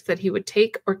objects that he would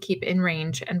take or keep in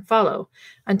range and follow,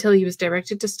 until he was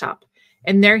directed to stop,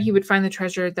 and there he would find the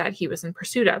treasure that he was in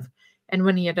pursuit of, and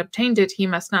when he had obtained it, he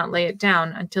must not lay it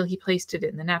down until he placed it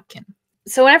in the napkin.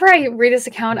 So whenever I read this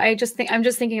account, I'm just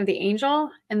thinking of the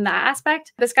angel in that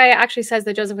aspect. This guy actually says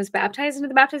that Joseph was baptized into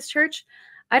the Baptist church.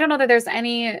 I don't know that there's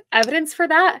any evidence for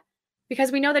that,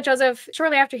 because we know that Joseph,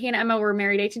 shortly after he and Emma were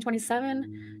married,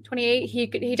 1827, 28,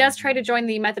 he does try to join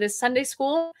the Methodist Sunday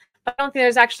school, but I don't think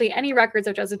there's actually any records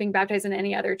of Joseph being baptized in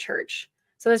any other church.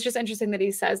 So it's just interesting that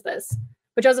he says this.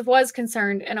 But Joseph was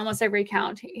concerned in almost every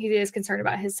account. He is concerned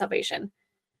about his salvation.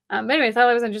 But anyway, I thought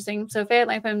that was interesting. So Fayette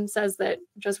Lapham says that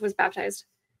Joseph was baptized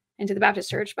into the Baptist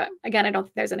church, but again, I don't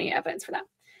think there's any evidence for that.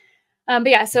 But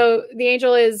yeah, so the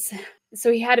angel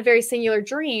so he had a very singular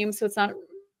dream, so it's not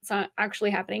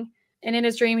actually happening. And in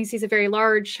his dream, he sees a very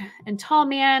large and tall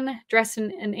man dressed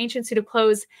in an ancient suit of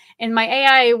clothes. And my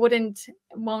AI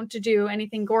won't do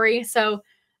anything gory, so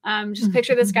just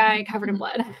picture this guy covered in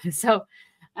blood.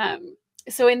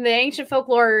 So in the ancient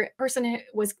folklore, a person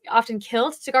was often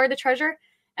killed to guard the treasure,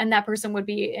 and that person would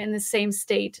be in the same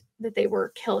state that they were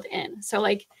killed in. So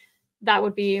like that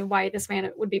would be why this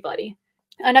man would be bloody.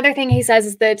 Another thing he says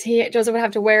is that Joseph would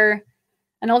have to wear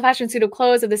an old-fashioned suit of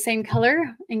clothes of the same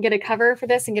color and get a cover for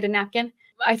this and get a napkin.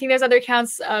 I think there's other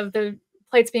accounts of the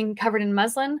plates being covered in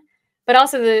muslin, but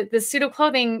also the suit of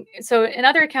clothing. So in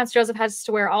other accounts, Joseph has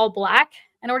to wear all black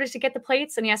in order to get the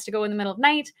plates, and he has to go in the middle of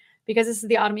night because this is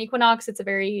the autumn equinox. It's a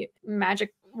very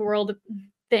magic world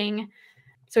thing.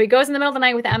 So he goes in the middle of the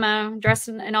night with Emma, dressed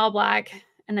in all black,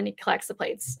 and then he collects the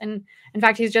plates. And in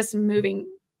fact, he's just moving.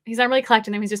 He's not really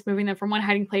collecting them. He's just moving them from one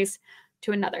hiding place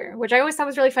to another, which I always thought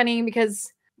was really funny,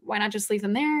 because why not just leave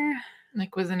them there?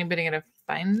 Like, was anybody going to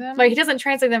find them? Like, he doesn't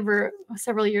translate them for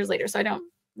several years later, so I don't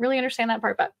really understand that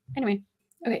part. But anyway.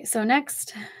 Okay, so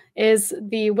next is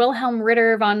the Wilhelm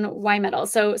Ritter von Wymetal.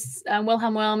 So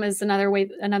Wilhelm is another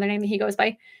name that he goes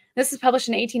by. This is published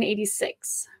in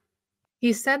 1886.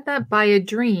 He said that by a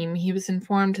dream he was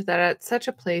informed that at such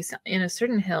a place in a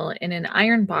certain hill in an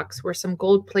iron box were some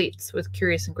gold plates with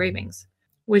curious engravings,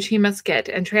 which he must get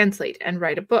and translate and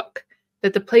write a book,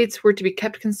 that the plates were to be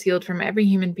kept concealed from every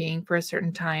human being for a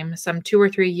certain time, some 2 or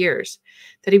 3 years,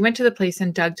 that he went to the place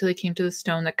and dug till he came to the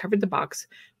stone that covered the box,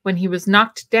 when he was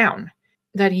knocked down,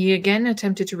 that he again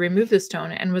attempted to remove the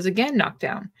stone and was again knocked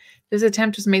down. This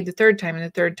attempt was made the 3rd time, and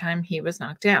the 3rd time he was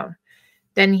knocked down.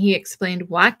 Then he explained,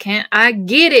 "Why can't I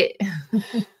get it?"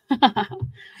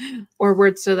 or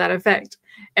words to that effect.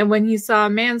 And when he saw a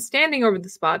man standing over the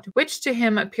spot, which to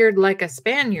him appeared like a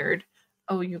Spaniard,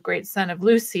 "Oh, you great son of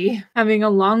Lucy," having a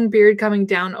long beard coming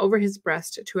down over his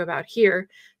breast to about here,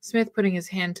 Smith putting his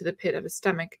hand to the pit of his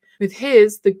stomach, with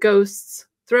the ghost's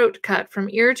throat cut from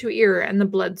ear to ear and the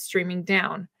blood streaming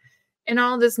down. In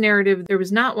all this narrative, there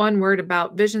was not one word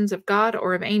about visions of God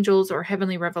or of angels or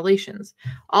heavenly revelations.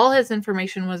 All his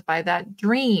information was by that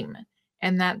dream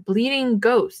and that bleeding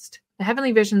ghost. The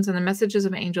heavenly visions and the messages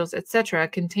of angels, etc.,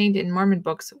 contained in Mormon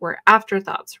books were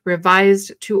afterthoughts,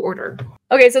 revised to order.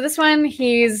 Okay, so this one,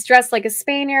 he's dressed like a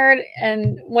Spaniard,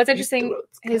 and what's interesting,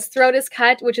 his throat is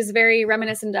cut, which is very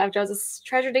reminiscent of Joseph's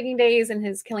treasure digging days and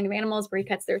his killing of animals, where he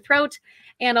cuts their throat,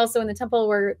 and also in the temple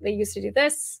where they used to do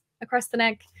this across the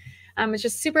neck. It's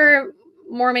just super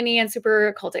Mormon-y and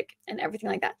super occultic and everything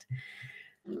like that.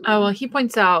 Oh, well, he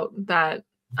points out that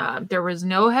there was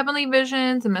no heavenly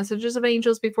visions and messages of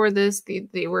angels before this.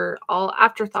 They were all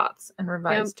afterthoughts and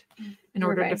revised in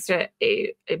order to fit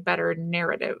a better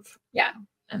narrative. Yeah.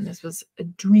 And this was a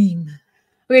dream.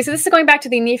 Okay, so this is going back to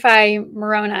the Nephi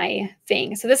Moroni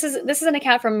thing. So this is an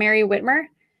account from Mary Whitmer,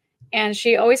 and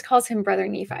she always calls him Brother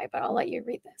Nephi, but I'll let you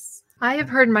read this. I have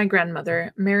heard my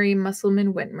grandmother, Mary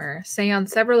Musselman Whitmer, say on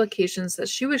several occasions that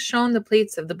she was shown the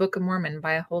plates of the Book of Mormon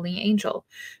by a holy angel,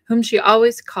 whom she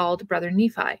always called Brother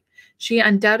Nephi. She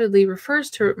undoubtedly refers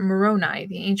to Moroni,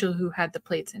 the angel who had the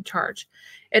plates in charge.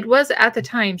 It was at the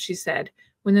time, she said,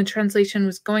 when the translation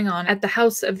was going on at the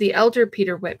house of the elder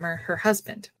Peter Whitmer, her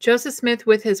husband. Joseph Smith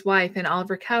with his wife and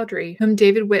Oliver Cowdery, whom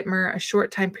David Whitmer a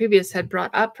short time previous had brought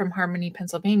up from Harmony,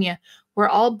 Pennsylvania, were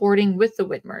all boarding with the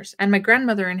Whitmers, and my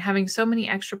grandmother, in having so many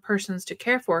extra persons to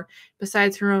care for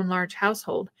besides her own large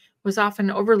household, was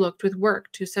often overlooked with work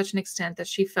to such an extent that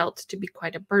she felt to be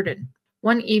quite a burden.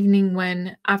 One evening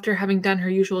when, after having done her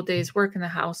usual day's work in the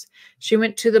house, she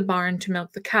went to the barn to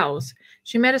milk the cows,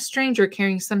 she met a stranger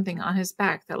carrying something on his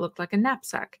back that looked like a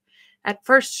knapsack. At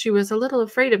first she was a little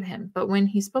afraid of him, but when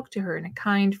he spoke to her in a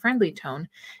kind, friendly tone,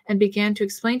 and began to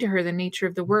explain to her the nature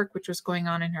of the work which was going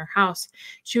on in her house,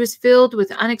 she was filled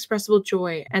with unexpressible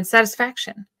joy and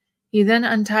satisfaction. He then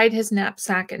untied his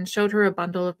knapsack and showed her a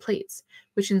bundle of plates,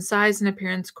 which in size and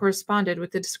appearance corresponded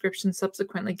with the description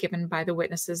subsequently given by the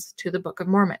witnesses to the Book of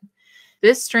Mormon.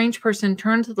 This strange person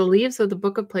turned the leaves of the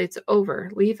Book of Plates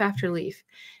over, leaf after leaf,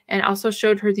 and also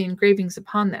showed her the engravings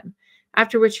upon them,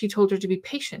 after which he told her to be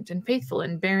patient and faithful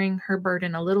in bearing her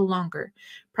burden a little longer,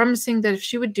 promising that if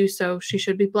she would do so, she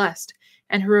should be blessed,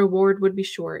 and her reward would be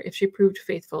sure if she proved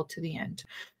faithful to the end.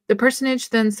 The personage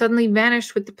then suddenly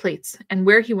vanished with the plates, and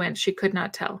where he went she could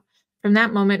not tell. From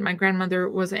that moment my grandmother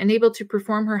was enabled to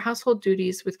perform her household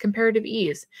duties with comparative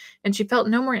ease, and she felt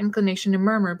no more inclination to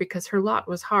murmur because her lot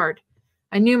was hard.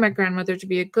 I knew my grandmother to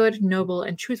be a good, noble,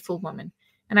 and truthful woman,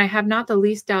 and I have not the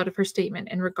least doubt of her statement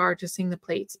in regard to seeing the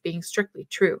plates being strictly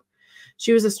true.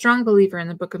 She was a strong believer in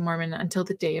the Book of Mormon until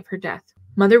the day of her death.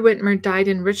 Mother Whitmer died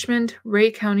in Richmond, Ray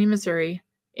County, Missouri,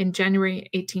 in January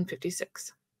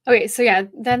 1856. Okay, so yeah,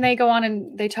 then they go on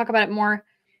and they talk about it more.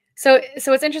 So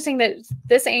it's interesting that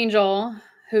this angel,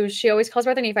 who she always calls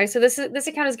Brother Nephi, so this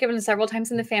account is given several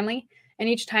times in the family, and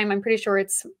each time I'm pretty sure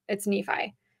it's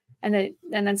Nephi, and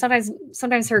then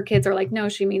sometimes her kids are like, no,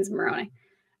 she means Moroni,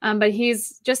 but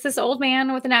he's just this old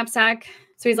man with a knapsack.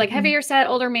 So he's like heavier set,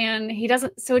 older man. He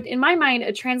doesn't. So in my mind,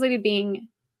 a translated being,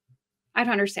 I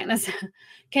don't understand this.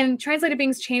 Can translated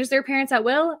beings change their appearance at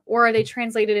will, or are they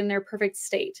translated in their perfect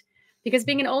state? Because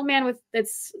being an old man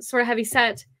that's sort of heavy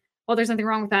set, well, there's nothing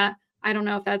wrong with that. I don't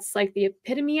know if that's like the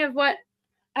epitome of what,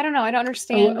 I don't know. I don't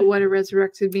understand what a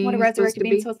resurrected being is supposed to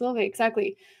be. So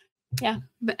exactly. Yeah.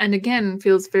 And again,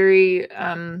 feels very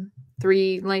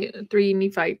three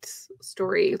Nephites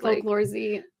story,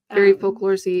 folklore-y. Very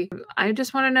folklore-y. I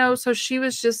just want to know, so she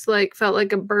was just like, felt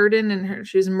like a burden, and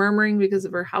she was murmuring because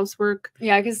of her housework.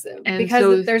 Yeah, because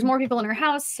so there's more people in her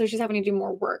house, so she's having to do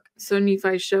more work. So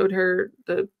Nephi showed her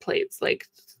the plates. Like,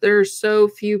 there are so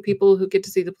few people who get to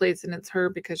see the plates, and it's her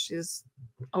because she's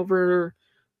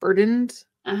overburdened.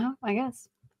 I guess.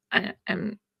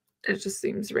 And it just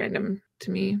seems random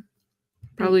to me.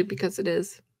 Probably because it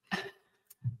is.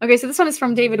 Okay, so this one is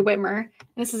from David Whitmer.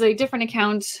 This is a different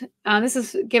account. This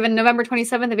is given November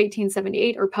 27th of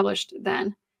 1878, or published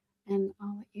then. And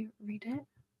I'll let you read it.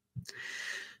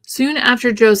 Soon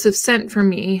after Joseph sent for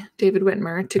me, David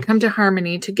Whitmer, to come to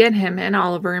Harmony to get him and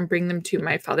Oliver and bring them to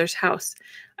my father's house.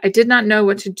 I did not know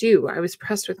what to do. I was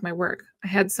pressed with my work. I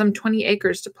had some 20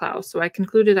 acres to plow, so I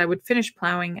concluded I would finish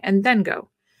plowing and then go.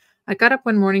 I got up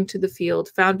one morning to the field,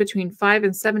 found between 5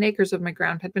 and 7 acres of my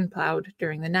ground had been plowed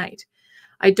during the night.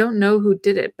 I don't know who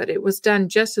did it, but it was done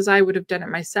just as I would have done it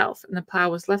myself, and the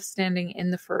plow was left standing in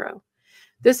the furrow.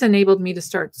 This enabled me to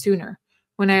start sooner.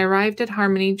 When I arrived at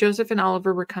Harmony, Joseph and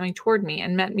Oliver were coming toward me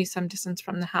and met me some distance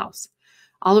from the house.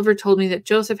 Oliver told me that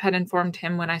Joseph had informed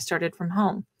him when I started from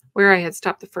home, where I had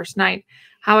stopped the first night,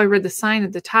 how I read the sign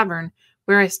at the tavern,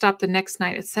 where I stopped the next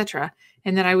night, etc.,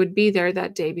 and that I would be there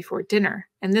that day before dinner,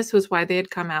 and this was why they had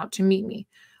come out to meet me,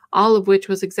 all of which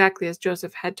was exactly as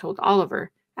Joseph had told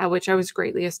Oliver, at which I was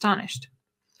greatly astonished.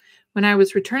 When I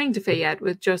was returning to Fayette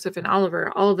with Joseph and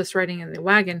Oliver, all of us riding in the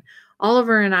wagon,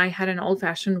 Oliver and I had an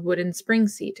old-fashioned wooden spring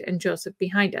seat and Joseph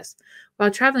behind us.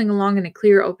 While traveling along in a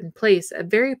clear, open place, a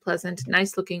very pleasant,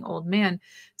 nice-looking old man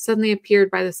suddenly appeared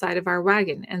by the side of our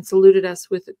wagon and saluted us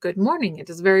with, "Good morning, it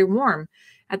is very warm,"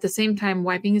 at the same time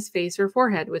wiping his face or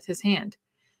forehead with his hand.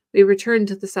 We returned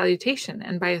to the salutation,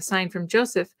 and by a sign from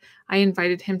Joseph, I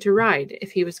invited him to ride,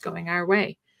 if he was going our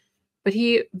way. But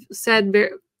he said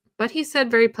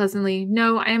very pleasantly,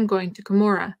 "No, I am going to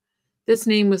Cumorah." This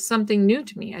name was something new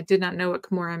to me. I did not know what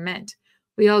Cumorah meant.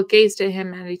 We all gazed at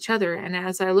him and at each other, and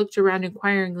as I looked around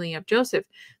inquiringly of Joseph,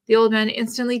 the old man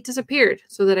instantly disappeared,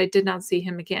 so that I did not see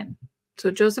him again.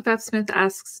 So Joseph F. Smith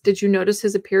asks, did you notice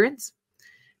his appearance?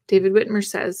 David Whitmer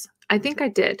says, I think I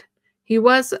did. He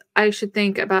was, I should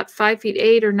think, about 5 feet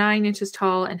 8 or 9 inches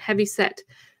tall and heavy set,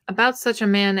 about such a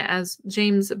man as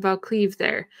James Vaucleve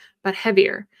there, but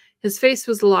heavier. His face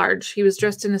was large. He was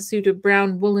dressed in a suit of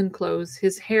brown woolen clothes.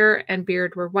 His hair and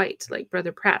beard were white, like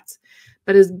Brother Pratt's,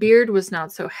 but his beard was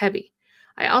not so heavy.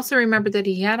 I also remembered that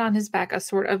he had on his back a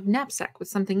sort of knapsack with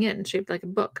something in, shaped like a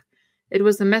book. It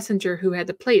was the messenger who had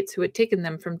the plates who had taken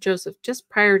them from Joseph just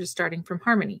prior to starting from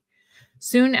Harmony.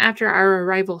 Soon after our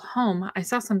arrival home, I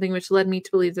saw something which led me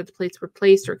to believe that the plates were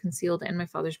placed or concealed in my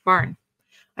father's barn.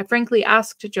 I frankly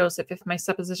asked Joseph if my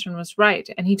supposition was right,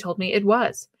 and he told me it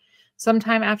was.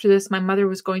 Sometime after this, my mother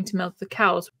was going to milk the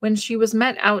cows, when she was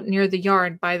met out near the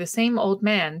yard by the same old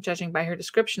man, judging by her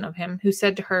description of him, who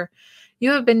said to her,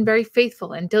 "You have been very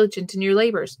faithful and diligent in your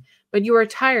labors, but you are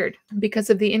tired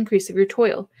because of the increase of your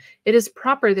toil. It is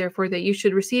proper, therefore, that you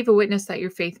should receive a witness that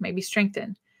your faith may be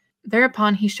strengthened."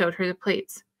 Thereupon he showed her the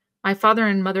plates. My father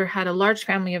and mother had a large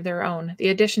family of their own. The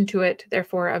addition to it,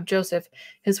 therefore, of Joseph,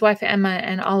 his wife Emma,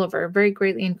 and Oliver very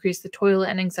greatly increased the toil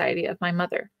and anxiety of my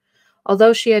mother.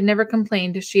 Although she had never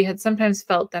complained, she had sometimes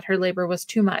felt that her labor was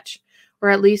too much,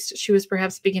 or at least she was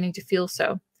perhaps beginning to feel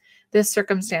so. This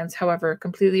circumstance, however,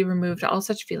 completely removed all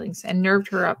such feelings and nerved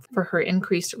her up for her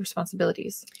increased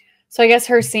responsibilities. So I guess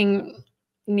her seeing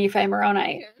Nephi and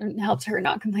Moroni helped her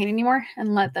not complain anymore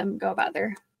and let them go about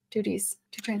their duties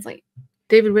to translate.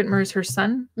 David Whitmer is her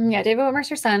son? Yeah, David Whitmer's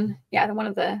her son. Yeah, one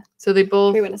of the so they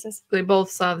both 3 witnesses. They both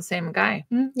saw the same guy.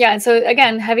 Yeah, and so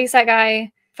again, heavy-set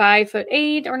guy,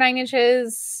 5'8" or 9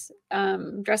 inches,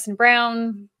 dressed in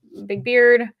brown, big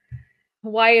beard.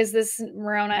 Why is this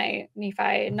Moroni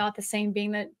Nephi not the same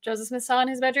being that Joseph Smith saw in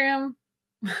his bedroom?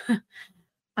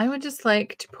 I would just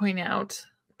like to point out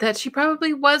that she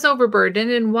probably was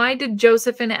overburdened, and why did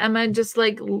Joseph and Emma just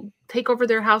like take over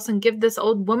their house and give this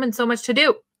old woman so much to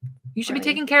do? You should be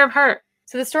taking care of her.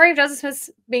 So the story of Joseph Smith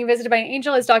being visited by an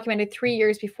angel is documented 3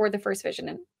 years before the first vision.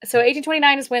 And so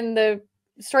 1829 is when the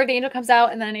story of the angel comes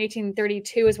out, and then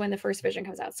 1832 is when the first vision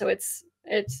comes out. So it's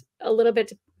a little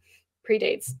bit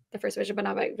predates the first vision, but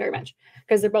not by very much,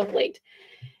 because they're both late.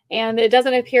 And it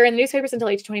doesn't appear in the newspapers until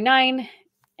 1829.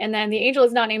 And then the angel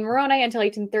is not named Moroni until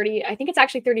 1830. I think it's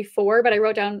actually 34, but I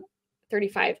wrote down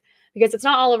 35 because it's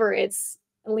not Oliver, it's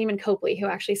Lehman Copley who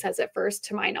actually says it first,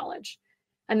 to my knowledge.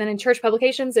 And then in church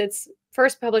publications, it's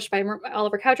first published by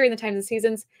Oliver Cowdery in the Times and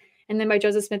Seasons, and then by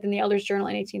Joseph Smith in the Elders Journal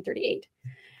in 1838.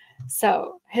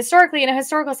 So historically, in a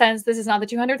historical sense, this is not the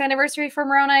 200th anniversary for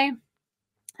Moroni.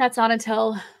 That's not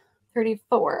until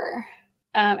 34.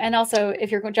 And also,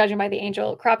 if you're judging by the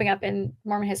angel cropping up in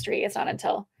Mormon history, it's not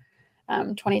until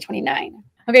 2029.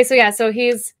 Okay, so yeah, so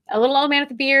he's a little old man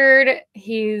with a beard.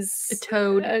 He's a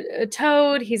toad. A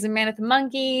toad. He's a man with a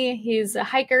monkey. He's a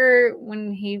hiker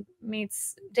when he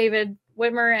meets David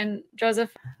Whitmer and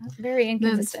Joseph. Very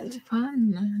inconsistent. That's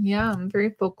fun. Yeah,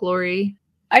 very folklory.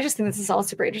 I just think this is all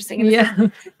super interesting. And yeah.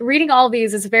 Reading all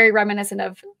these is very reminiscent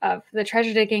of the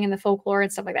treasure digging and the folklore and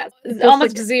stuff like that. It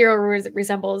almost like zero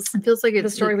resembles. It feels like it's the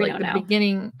story we know the now.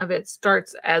 Beginning of it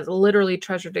starts as literally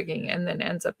treasure digging and then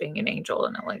ends up being an angel,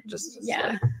 and it like just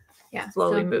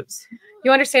slowly moves.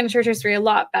 You understand church history a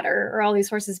lot better, or all these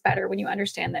sources better, when you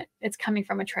understand that it's coming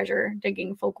from a treasure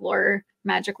digging folklore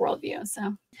magic worldview. So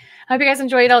I hope you guys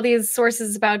enjoyed all these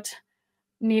sources about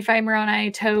Nephi,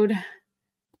 Moroni, Toad,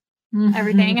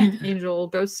 everything. Angel,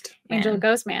 ghost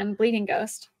man, bleeding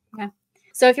ghost. Yeah.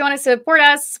 So if you want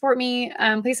to support me,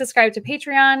 please subscribe to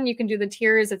Patreon. You can do the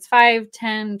tiers. It's $5,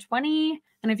 $10, $20.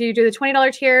 And if you do the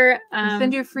 $20 tier, we'll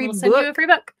send you a free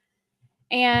book.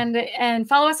 And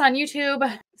follow us on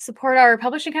YouTube. Support our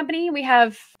publishing company. We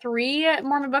have 3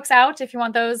 Mormon books out if you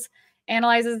want those.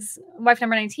 Analyzes Wife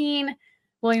Number 19,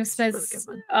 William Smith's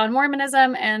on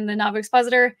Mormonism, and the Nauvoo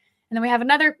Expositor. And then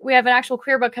we have an actual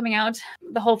queer book coming out.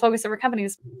 The whole focus of our company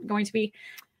is going to be.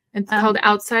 It's called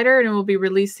Outsider, and it will be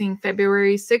releasing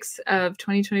February 6th of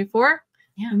 2024.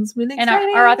 Yeah. It's really exciting.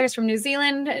 And our author's from New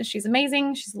Zealand. She's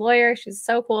amazing. She's a lawyer. She's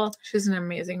so cool. She's an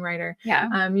amazing writer.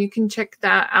 Yeah. You can check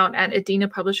that out at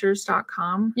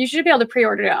adinapublishers.com. You should be able to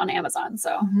pre-order it on Amazon.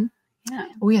 So yeah.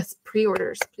 Oh yes,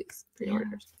 pre-orders, please.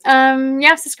 Pre-orders.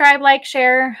 Yeah, subscribe, like,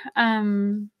 share,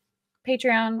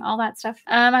 Patreon, all that stuff.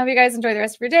 I hope you guys enjoy the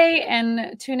rest of your day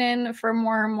and tune in for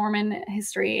more Mormon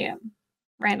history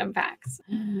random facts.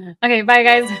 Okay, bye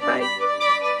guys. Bye.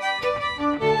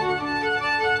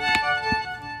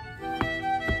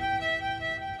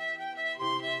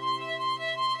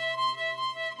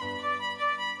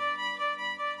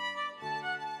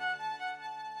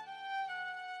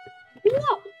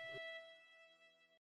 No.